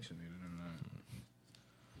if you're vaccinated or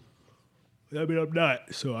not. I mean, I'm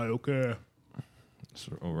not, so I don't care. That's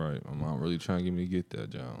all right. My mom really trying to get me to get that,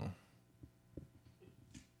 John.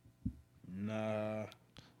 Nah.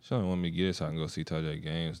 She don't want me to get it so I can go see Tajay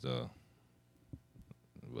games, though.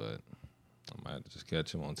 But I might have to just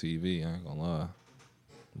catch him on TV. I ain't gonna lie.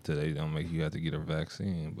 Until they don't make you have to get a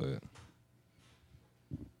vaccine, but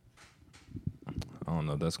I don't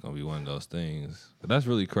know if that's gonna be one of those things. But that's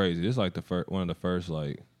really crazy. It's like one of the first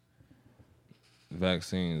like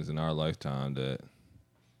vaccines in our lifetime that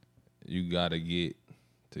you gotta get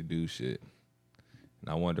to do shit. And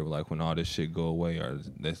I wonder, like, when all this shit go away, or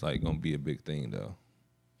that's like gonna be a big thing though.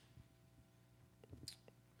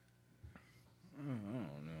 I don't know.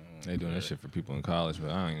 They doing that shit for people in college, but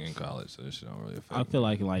I ain't in college, so this shit don't really affect I feel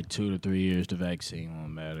like in like 2 to 3 years, the vaccine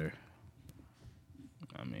won't matter.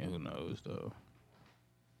 I mean, who knows though?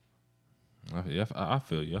 I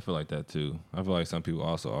feel you. I feel like that too. I feel like some people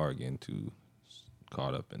also are getting too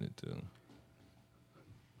caught up in it too.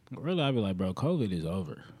 Really, I be like, bro, COVID is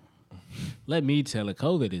over. Let me tell it,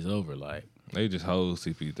 COVID is over. Like They just hold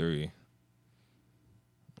CP3.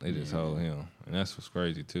 They just hold him, and that's what's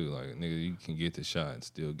crazy too. Like, nigga, you can get the shot and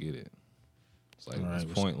still get it. It's like Right,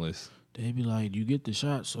 it's pointless. they be like, you get the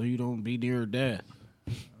shot so you don't be near death.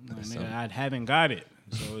 I'm like, nigga, I haven't got it,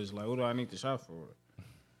 so it's like, what do I need the shot for?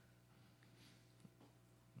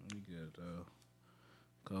 We good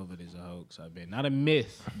though. COVID is a hoax. I bet not a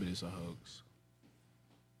myth, but it's a hoax.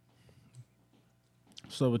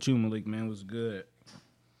 So with you, Malik, man, was good.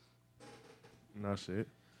 Nah, shit.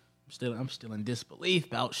 I'm still in disbelief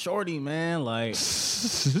about Shorty, man. Like,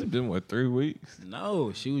 It's been what, 3 weeks?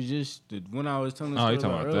 no, she was just when I was telling. Oh, you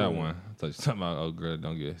talking about that earlier. one? I thought you were talking about old girl that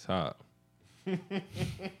don't get hot.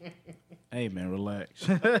 Hey, man, relax.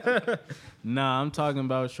 Nah, I'm talking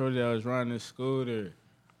about Shorty that was riding the scooter.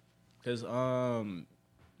 Cause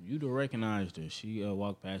you'd have recognized her. She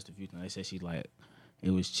walked past a few times. They said she like it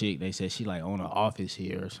was chick. They said she like own an office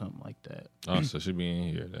here or something like that. Oh, so she be in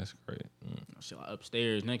here. That's great. She like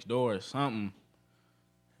upstairs next door or something.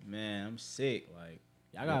 Man, I'm sick. Like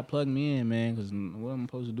y'all gotta plug me in, man. Cause what am I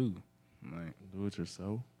supposed to do? Like Do it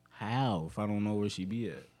yourself. how if I don't know where she be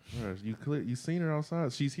at? Bruh, you seen her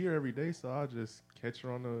outside. She's here every day, so I'll just catch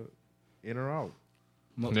her on the in or out.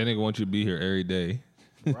 That nigga want you to be here every day.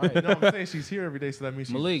 Right. No, I'm saying she's here every day, so that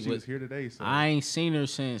means Malik, she was here today. So I ain't seen her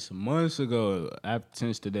since months ago.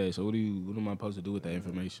 Since today. So what am I supposed to do with that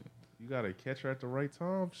information? you gotta catch her at the right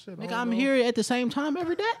time. Shit, I Nigga, don't I'm know. here at the same time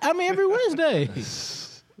every day. I mean every Wednesday. I don't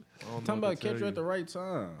know Talking what about to tell catch her you. at the right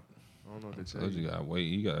time. I don't know what to So tell you you. gotta wait.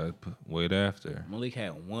 You gotta wait after. Malik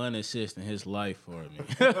had one assist in his life for me.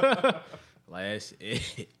 Like that's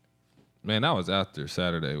it. Man, I was out there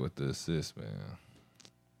Saturday with the assist, man.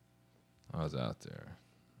 I was out there.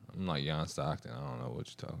 I'm like Jan Stockton. I don't know what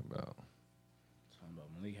you're talking about. Talking about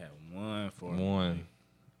Malik had one for me. One.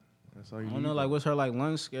 That's all you I don't need. know, like what's her like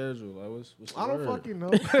lunch schedule? Like what's the I don't word? fucking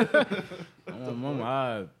know. Oh,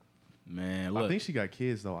 mama, man, look. I think she got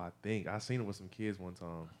kids though. I seen her with some kids one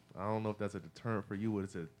time. I don't know if that's a deterrent for you, or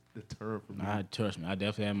it's a deterrent for me. Trust me, I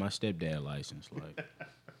definitely have my stepdad license. Like,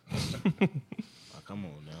 oh, come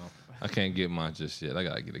on now. I can't get mine just yet. I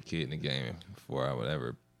gotta get a kid in the game before I would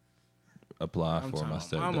ever apply I'm for my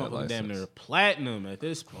talking about stepdad my damn near license. platinum at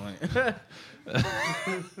this point.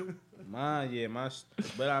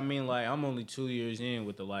 But I mean, like, I'm only 2 years in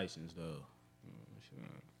with the license, though.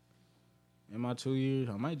 In my 2 years,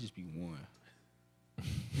 I might just be one.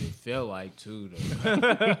 It felt like two, though.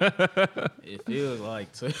 It feels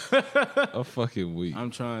like two. A fucking week. I'm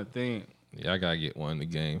trying to think. Yeah, I gotta get one in the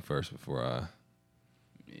game first before I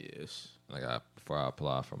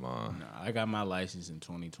apply for mine. Nah, I got my license in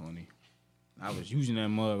 2020. I was using that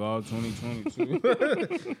mug all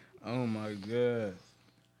 2022. Oh, my God.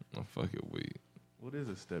 A fucking week. What is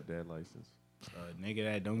a stepdad license? Nigga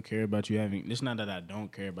that don't care about you having. It's not that I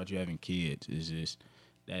don't care about you having kids. It's just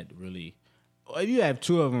that really. If you have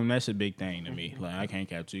two of them, that's a big thing to me. Like I can't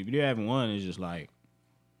have two. But you having one, it's just like,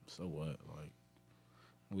 so what? Like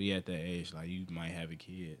we at that age, like you might have a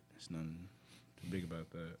kid. It's nothing too big about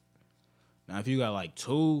that. Now if you got like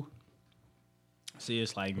two, see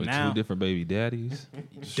it's like With now two different baby daddies.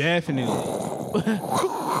 definitely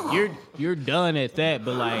you're done at that.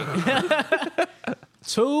 But like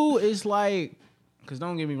two is like, cause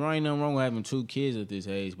don't get me wrong, ain't nothing wrong with having two kids at this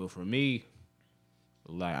age. But for me,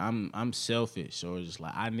 like I'm selfish, so it's just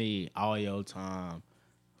like I need all your time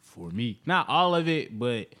for me. Not all of it,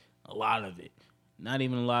 but a lot of it. Not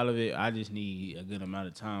even a lot of it. I just need a good amount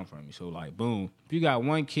of time from you. So like, boom. If you got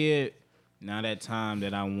one kid, now that time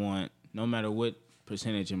that I want, no matter what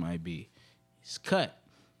percentage it might be, it's cut.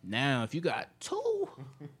 Now if you got two,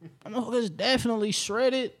 it's definitely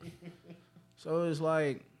shredded. So it's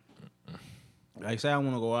like say I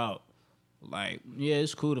want to go out. Like, yeah,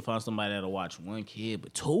 it's cool to find somebody that'll watch one kid,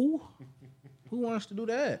 but two? Who wants to do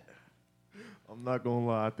that? I'm not gonna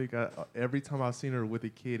lie. I think every time I've seen her with a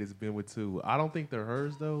kid, it's been with two. I don't think they're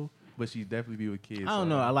hers though, but she definitely be with kids. I don't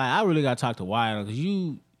know. I really got to talk to Wyatt because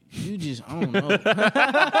you just, I don't know.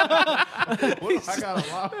 I got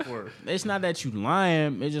a lot for her. It's not that you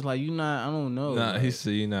lying. It's just like you not, I don't know. Nah, Like, he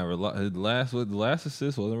said you not reliable. The last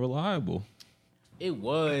assist wasn't reliable. it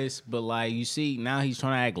was, but like, you see, now he's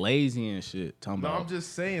trying to act lazy and shit. Talking No, about, I'm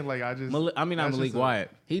just saying. Like not that's Malik just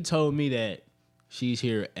Wyatt. He told me that she's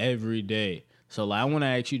here every day. So like, I want to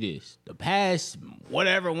ask you this: the past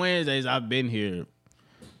whatever Wednesdays I've been here,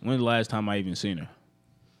 when's the last time I even seen her?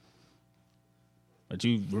 But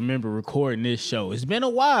you remember recording this show? It's been a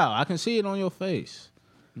while. I can see it on your face.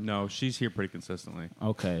 No, she's here pretty consistently.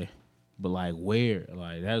 Okay, but like where?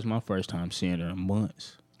 Like that was my first time seeing her in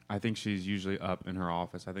months. I think she's usually up in her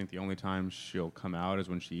office. I think the only time she'll come out is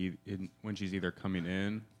when she's either coming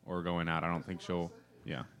in or going out. I don't think she'll.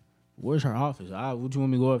 Yeah. Where's her office? Would you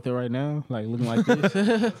want me to go up there right now? Like looking like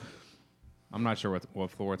this? I'm not sure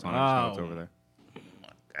what floor it's on. I just know it's over there.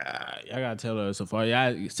 I gotta tell her it's a fire. Yeah,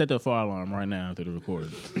 I set the fire alarm right now after the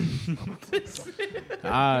recording.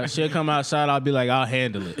 She'll come outside. I'll be like, I'll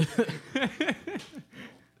handle it.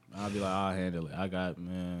 I'll handle it. I got,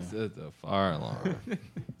 man. Set the fire alarm.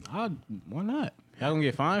 Why not? Y'all gonna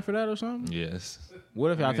get fined for that or something? Yes.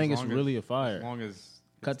 What if I y'all mean, think as it's long really a As fire? long as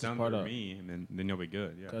Cut it's this done part through out. me, and then you'll be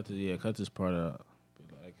good. Yeah. Cut this part out.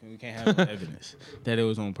 Like, we can't have no evidence that it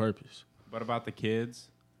was on purpose. But about the kids,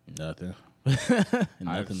 Nothing.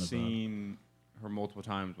 I've seen her multiple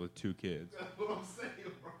times with two kids.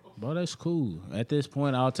 Bro, that's cool. At this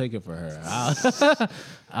point, I'll take it for her.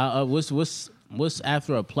 What's What's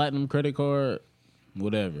after a platinum credit card?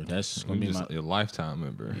 Whatever. That's gonna You be just my a lifetime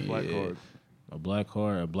member. Black card. a black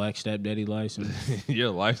card, a black stepdaddy license. You're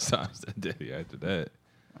a lifetime daddy after that.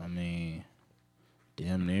 I mean,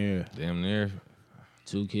 damn near Damn near.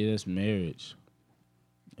 2 kids, marriage.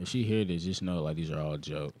 If she hear this, just know like these are all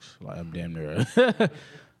jokes. Like I'm damn near.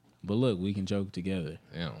 But look, we can joke together.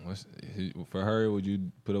 Damn. For her, would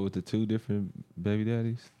you put up with the 2 different baby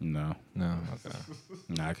daddies? No, No. Okay.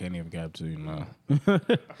 no, I can't even cap to you. No,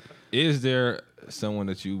 Is there someone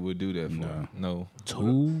that you would do that for? No. No.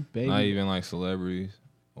 2 baby. Not even like celebrities.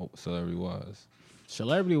 Celebrity wise.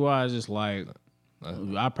 Celebrity wise, it's like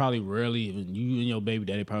I probably rarely even you and your baby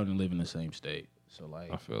daddy probably live in the same state. So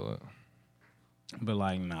like, I feel it. but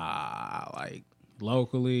like nah, like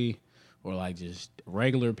locally or like just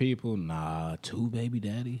regular people, nah. 2 baby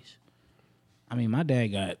daddies. I mean, my dad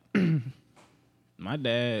got my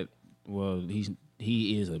dad. Well,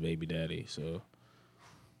 he is a baby daddy, so.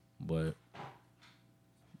 But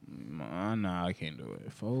nah, I can't do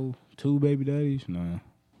it. 2 baby daddies, nah.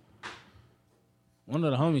 One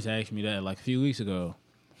of the homies asked me that like a few weeks ago.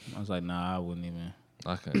 I was like, nah, I wouldn't even.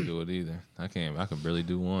 I couldn't do it either. I can barely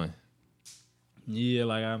do one. Yeah,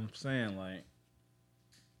 like I'm saying, like.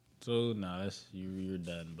 So nah, that's you're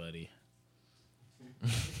done, buddy.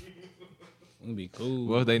 It'd be cool.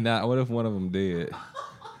 What if they not? What if one of them dead?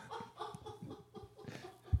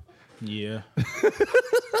 Yeah.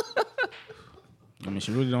 I mean,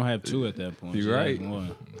 she really don't have 2 at that point. You're She has right.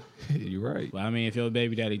 1. You're right. But I mean, if your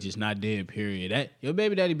baby daddy just not dead, period. That your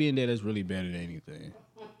baby daddy being dead is really better than anything.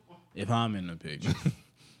 If I'm in the picture,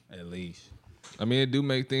 at least. I mean, it do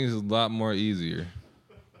make things a lot more easier.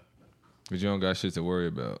 Because you don't got shit to worry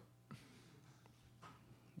about.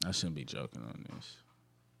 I shouldn't be joking on this.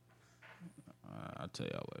 I'll tell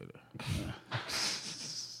y'all later.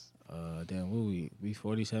 Damn, what we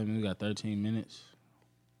 47. We got 13 minutes.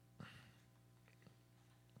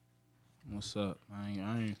 What's up?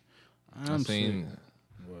 I'm seen. sick.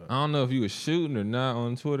 What? I don't know if you was shooting or not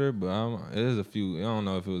on Twitter, but it is a few. I don't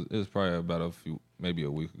know if it was probably about a few, maybe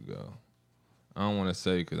a week ago. I don't want to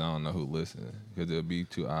say because I don't know who listened because it'll be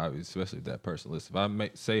too obvious, especially if that person listens. If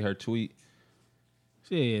I say her tweet,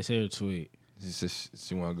 Yeah, say her tweet. she said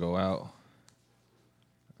she want to go out.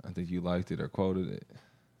 I think you liked it or quoted it.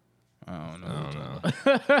 I don't know. I don't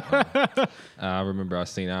know. I remember I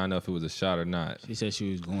seen. I don't know if it was a shot or not. She said she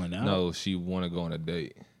was going out. No, she want to go on a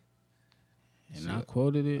date. And I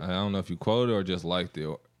quoted it. I don't know if you quoted it or just liked it.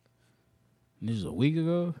 This is a week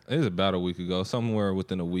ago. It was about a week ago, somewhere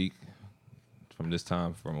within a week from this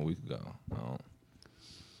time from a week ago. I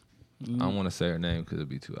don't want to say her name because it'd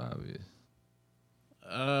be too obvious.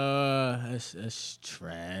 That's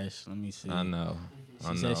trash. Let me see. I know.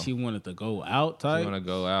 She said she wanted to go out type. You want to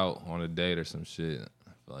go out on a date or some shit.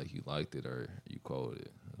 I feel like you liked it or you quoted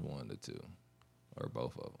it. One of the two. Or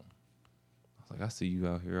both of them. I was like, I see you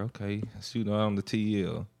out here. Okay. Shooting out on the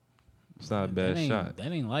TL. It's not a bad shot.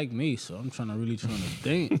 That ain't like me, so I'm really trying to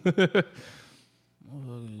think. Motherfucker,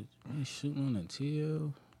 you shooting on the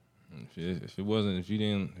TL? If you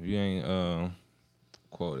ain't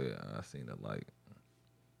quoted, I seen it like.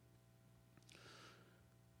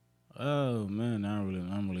 Oh man,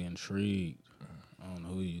 I'm really intrigued. I don't know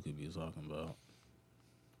who you could be talking about.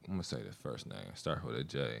 I'm gonna say the first name. Start with a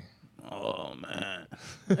J. Oh man.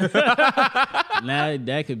 Now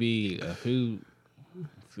that could be a few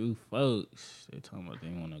folks. They talking about they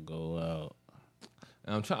want to go out.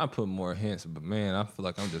 And I'm trying to put more hints, but man, I feel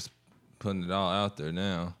like I'm just putting it all out there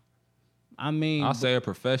now. I mean, I'll say a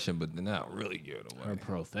profession, but then I'll really give it away. her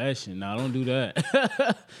profession. Now don't do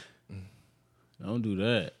that. Don't do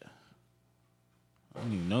that. I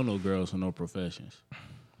don't even know no girls with no professions.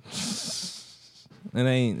 It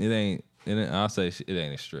ain't. I'll say it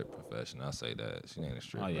ain't a strip profession. I'll say that she ain't a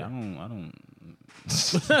stripper. Oh yeah, I don't.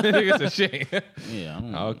 It's a shame. Yeah, I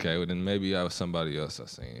don't. Okay, well then maybe I was somebody else I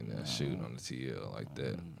seen that shooting on the TL like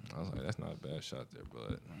that. I was like, that's not a bad shot there,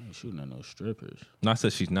 but I ain't shooting at no strippers. no, I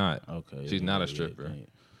said she's not. Okay, She's not a stripper. I'm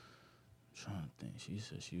trying to think. She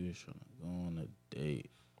said she was trying to go on a date.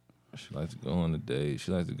 She likes to go on a date.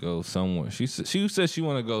 She likes to go somewhere. She said she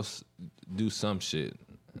want to go do some shit,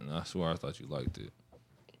 and I swear I thought you liked it.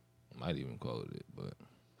 Might even quote it, but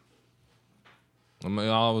I mean,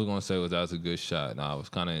 all I was gonna say was that was a good shot, and I was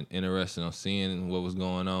kind of interested in seeing what was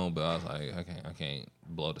going on, but I was like, I can't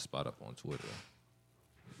blow the spot up on Twitter.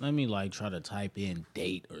 Let me like try to type in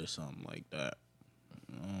date or something like that.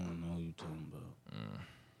 I don't know who you talking about.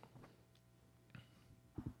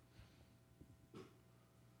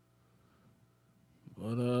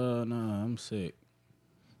 But nah, I'm sick.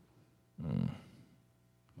 I'm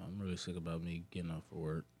really sick about me getting off for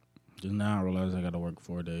work. Just now I realize I got to work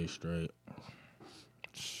 4 days straight.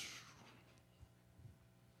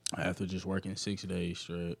 After just working 6 days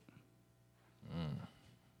straight.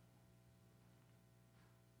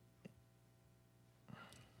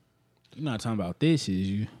 You're not talking about this, is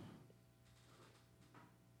you?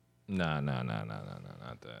 Nah, not that, nah.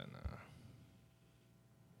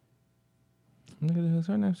 Nigga, does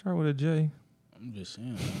her name start with a J? I'm just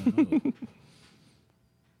saying, I don't know.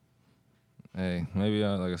 Hey, maybe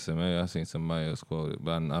like I said, maybe I seen somebody else quote it,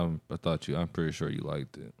 but I'm pretty sure you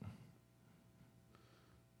liked it.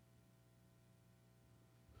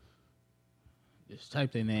 Just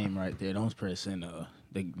type their name right there. Don't press enter.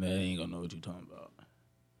 They ain't gonna know what you're talking about.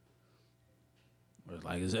 Or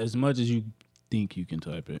like as much as you think you can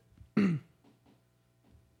type it.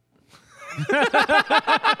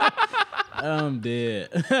 I'm dead.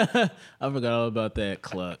 I forgot all about that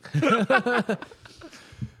cluck.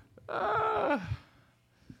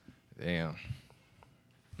 Damn.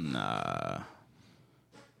 Nah.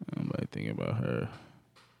 Nobody thinking about her.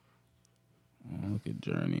 Oh, look at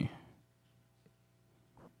Journey.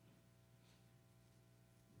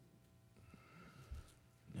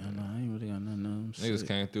 No, I ain't really got nothing. Niggas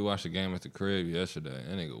came through, watched the game at the crib yesterday.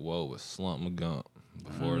 That nigga Woe was slump McGump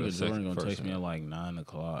before the second gonna first text me half. at like 9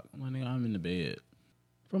 o'clock. My nigga, I'm in the bed.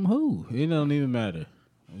 From who? It don't even matter.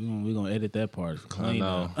 We gonna edit that part clean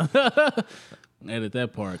out. Edit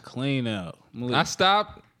that part clean out. I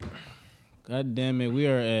stopped. God damn it, we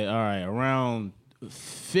are at around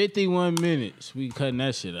 51 minutes. We cutting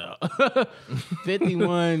that shit out.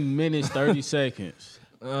 51 minutes 30 seconds.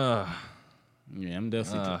 Yeah, I'm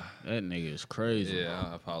definitely that nigga is crazy.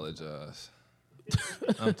 Yeah, I apologize.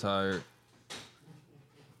 I'm tired.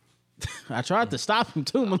 I tried to stop him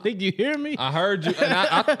too, Malik. You hear me? I heard you, and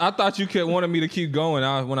I thought you wanted me to keep going.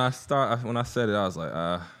 When I said it, I was like,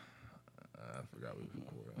 I forgot we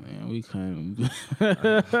recorded.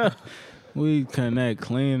 Man, we connect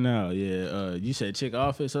clean out. Yeah. You said chick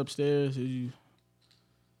office upstairs. Did you?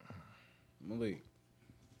 Malik.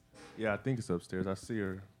 Yeah, I think it's upstairs. I see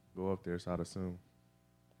her go up there, so I'd assume.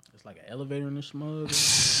 It's like an elevator in the smug.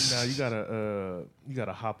 Now you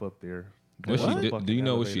gotta hop up there. What she do? Fucking Do you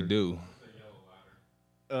know what she elevator. do?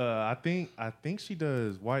 I think she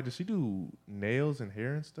does. Why does she do nails and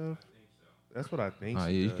hair and stuff? That's what I think. Oh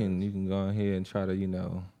she yeah, you does. can go ahead and try to I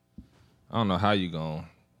don't know how you going.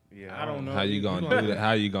 Yeah, I don't know. How you gonna do that?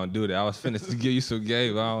 How you gonna do that? I was finna to give you some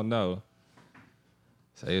game. I don't know.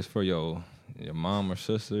 Say it's for your mom or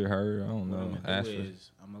sister, her. I don't know.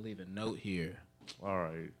 I'm gonna leave a note here. All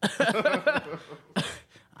right.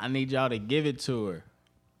 I need y'all to give it to her.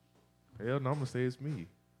 Hell no, I'm gonna say it's me.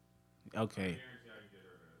 Okay.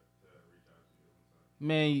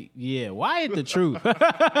 Man, yeah. Why is the truth?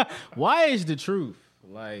 Why is the truth?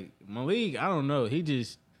 Like Malik, I don't know. He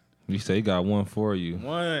just You say he got one for you.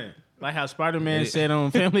 one. Like how Spider-Man said on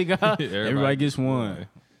Family Guy, everybody gets one.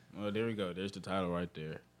 Well, there we go. There's the title right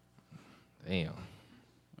there. Damn.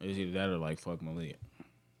 It's either that or like fuck Malik.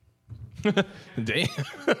 Damn.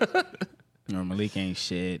 Or Malik ain't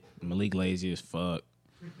shit. Malik lazy as fuck.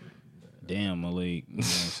 Damn Malik. You know what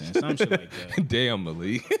I'm saying? Some shit like that. Damn,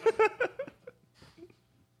 Malik.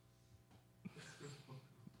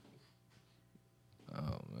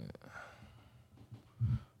 Oh man.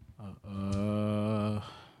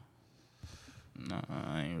 Nah,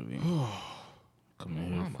 I ain't really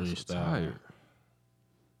coming here I'm so freestyle. tired.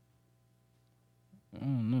 I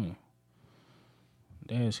don't know.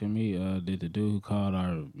 They asking me, did the dude who called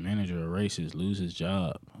our manager a racist lose his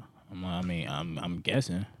job? I'm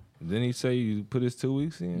guessing. Didn't he say you put his 2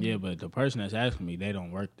 weeks in? Yeah, but the person that's asking me, they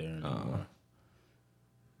don't work there anymore.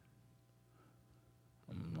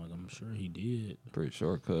 I'm sure he did. Pretty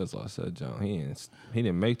sure cuz I said John. He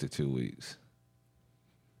didn't make the 2 weeks.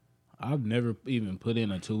 I've never even put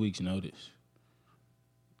in a 2 weeks notice.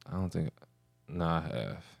 I don't think. No, I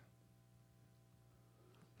have.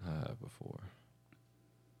 I have before.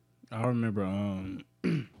 I remember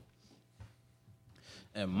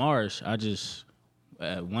at Marsh,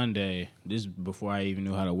 one day, this before I even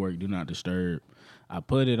knew how to work Do Not Disturb, I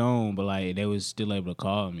put it on, but like they was still able to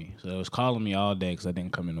call me. So it was calling me all day because I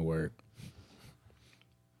didn't come into work.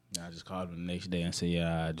 And I just called them the next day and said,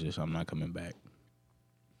 yeah, I'm not coming back.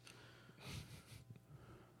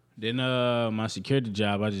 Then my security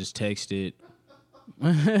job, I just texted.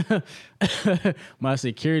 My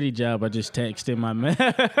security job, I just texted my man.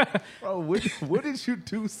 Bro, what did you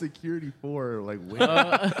do security for? Like, when?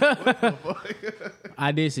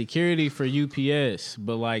 I did security for UPS,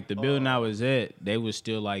 but like the building I was at, they was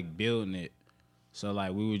still like building it. So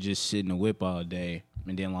like we would just sit in the whip all day,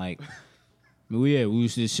 and then like we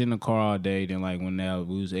was just sit in the car all day. Then like when now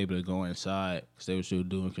we was able to go inside because they were still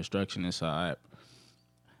doing construction inside.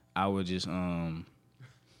 I would just You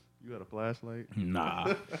got a flashlight?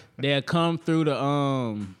 nah. They'd come through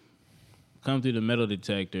the metal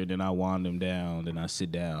detector. Then I wind them down. Then I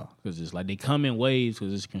sit down because it's like they come in waves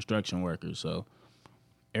because it's construction workers. So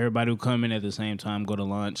everybody who come in at the same time, go to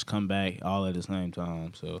lunch, come back all at the same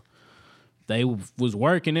time. So they was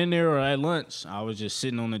working in there or at lunch. I was just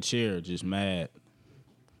sitting on the chair, just mad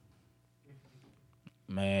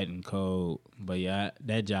and cold. But yeah,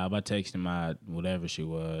 that job, I texted my whatever she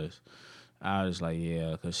was. I was like,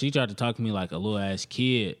 yeah, because she tried to talk to me like a little ass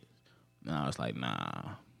kid. And I was like, nah.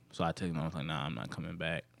 So I texted her, I was like, nah, I'm not coming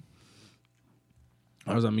back.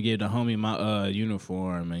 I was like, I'm going to give the homie my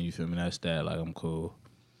uniform, and you feel me? That's that. Like, I'm cool.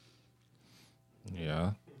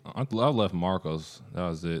 Yeah, I left Marcos. That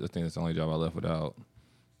was it. I think that's the only job I left without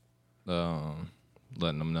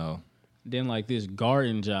letting them know. Then like this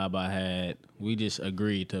garden job I had, we just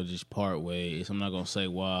agreed to just part ways. I'm not gonna say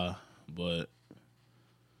why, but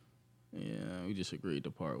yeah, we just agreed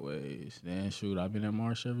to part ways. Then shoot, I've been at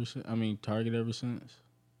Marsh ever since. I mean Target ever since.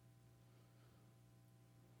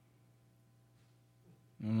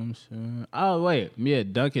 You know what I'm saying? Oh wait, yeah,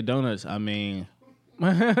 Dunkin' Donuts. I mean,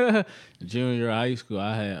 junior high school,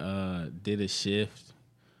 I had did a shift,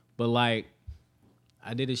 but like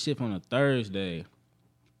I did a shift on a Thursday.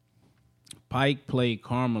 Pike played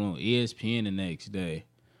Carmel on ESPN the next day.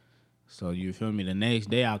 So, you feel me? The next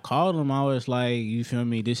day I called him. I was like, you feel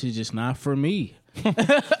me? This is just not for me.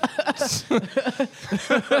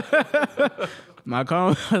 My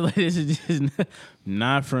comment was like, this is just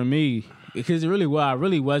not for me. Because I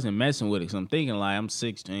really wasn't messing with it. Because I'm thinking like, I'm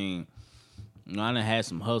 16. You know, I done had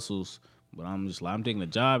some hustles. But I'm just like, I'm thinking the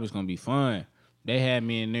job is going to be fun. They had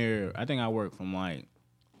me in there. I think I worked from like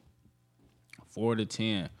 4 to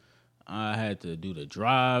 10. I had to do the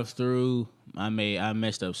drive-through. I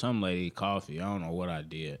messed up some lady coffee. I don't know what I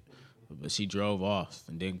did, but she drove off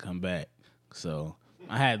and didn't come back. So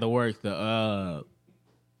I had to work the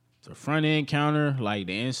front end counter, like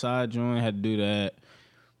the inside joint. Had to do that.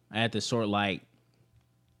 I had to sort like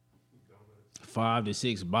 5 to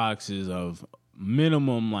 6 boxes of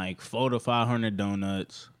minimum like 400 to 500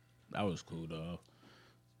 donuts. That was cool though.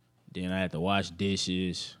 Then I had to wash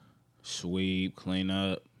dishes, sweep, clean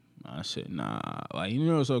up. I said, nah. Like, you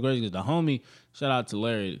know what's so crazy? Because the homie, shout out to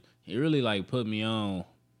Larry, he really, like, put me on.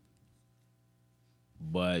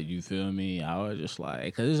 But, you feel me? I was just like,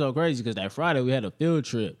 because it's so crazy because that Friday we had a field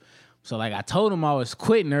trip. So, like, I told him I was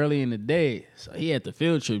quitting early in the day. So, he had the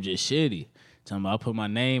field trip just shitty. Telling me I'll put my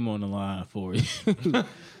name on the line for you.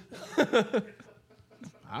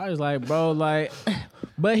 I was like, bro, like,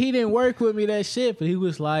 but he didn't work with me that shit. But he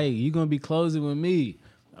was like, you going to be closing with me.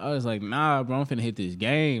 I was like, nah, bro, I'm finna hit this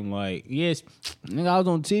game. Like, yes, nigga, I was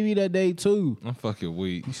on TV that day too. I'm fucking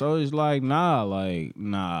weak. So it's like,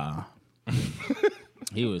 nah.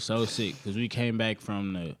 He was so sick because we came back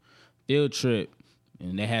from the field trip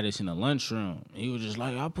and they had us in the lunchroom. He was just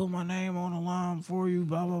like, I'll put my name on the line for you,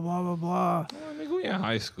 blah, blah, blah, blah, blah. Oh, nigga, we in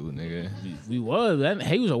high school, nigga. We was.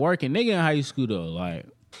 He was a working nigga in high school though. Like,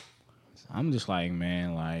 I'm just like,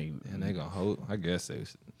 man, like. And they gonna hold, I guess they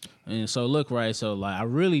was. And so look, right, so like I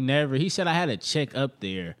really never, he said I had a check up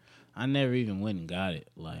there. I never even went and got it.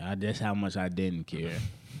 Like that's how much I didn't care.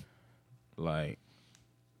 Like,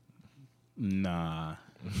 nah.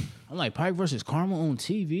 I'm like, Pike versus Carmel on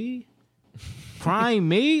TV? Prime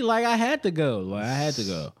me? Like I had to go. I had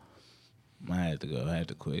to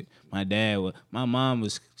quit. My mom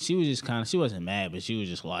was, she was just kind of, she wasn't mad, but she was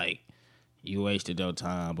just like, you wasted your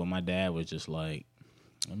time. But my dad was just like,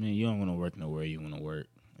 I mean, you don't want to work nowhere you want to work.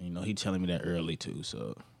 You know, he telling me that early too,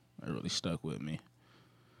 so it really stuck with me.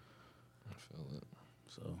 I feel it.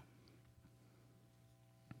 So,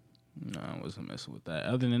 no, I wasn't messing with that.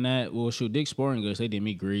 Other than that, well, shoot, Dick's Sporting Goods, they did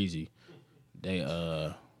me greasy. They,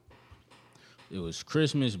 it was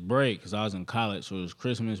Christmas break, because I was in college, so it was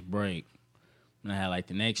Christmas break. And I had, like,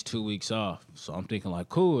 the next 2 weeks off. So I'm thinking, like,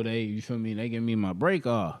 cool, you feel me? They give me my break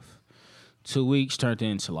off. 2 weeks turned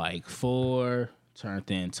into, like, 4, turned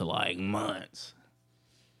into, like, months.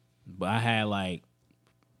 But I had like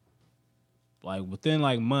within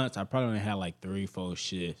like months, I probably only had like 3-4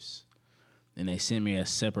 shifts. And they sent me a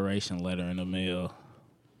separation letter in the mail.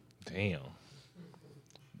 Damn.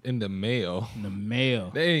 In the mail. In the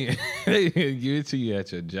mail. They didn't give it to you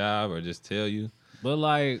at your job or just tell you. But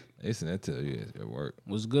like, they sent that to you at work.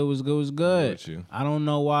 Was good. I don't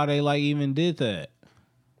know why they like even did that.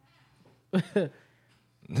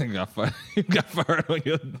 Nigga got fired. You got fired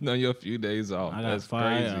on your few days off. I got That's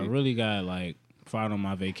fired. crazy. I really got like fired on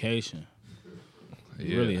my vacation. It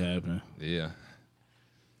Yeah. really happened. Yeah.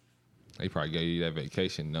 They probably gave you that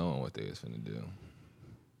vacation knowing what they was finna do.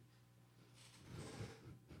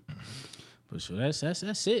 But sure, that's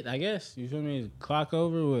it, I guess. You feel me? Clock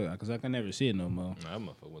over, because I can never see it no more. Nah, that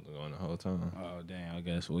motherfucker wasn't going the whole time. Oh damn, I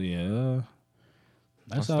guess. Well, yeah.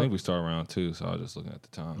 I That's all. think we start around 2, so I was just looking at the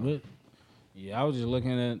time. What? Yeah, I was just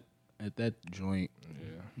looking at that joint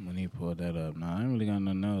Yeah. when he pulled that up. Nah, I ain't really got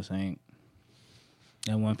nothing else.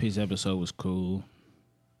 That One Piece episode was cool.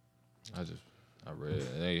 I read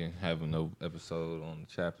it. They ain't having no episode on the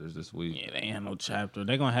chapters this week. Yeah, they ain't have no chapter.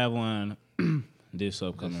 They gonna have one this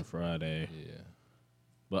upcoming Friday. Yeah.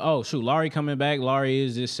 But oh shoot, Laurie coming back. Laurie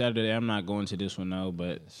is this Saturday. I'm not going to this one though,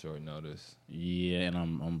 but Short notice. yeah, and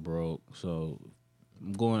I'm broke, so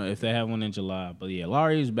I'm going if they have one in July. But yeah,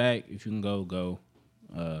 Laurie's back. If you can go.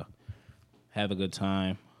 Have a good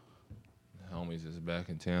time. Homies is back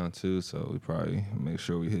in town too, so we probably make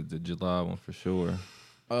sure we hit the July one for sure.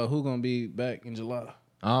 Who gonna be back in July?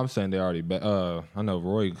 I'm saying they already back. I know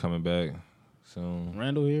Roy coming back soon.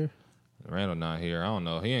 Randall here. Randall not here. I don't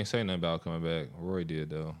know. He ain't saying nothing about coming back. Roy did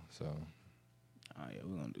though, so Oh yeah,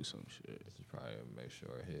 we're gonna do some shit. just probably make sure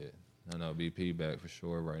it hit. I know BP back for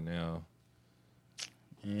sure right now.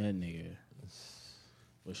 Yeah, nigga.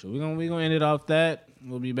 But sure, we gonna end it off that.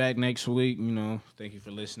 We'll be back next week. You know, thank you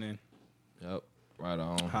for listening. Yep, right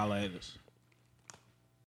on. Holla at us.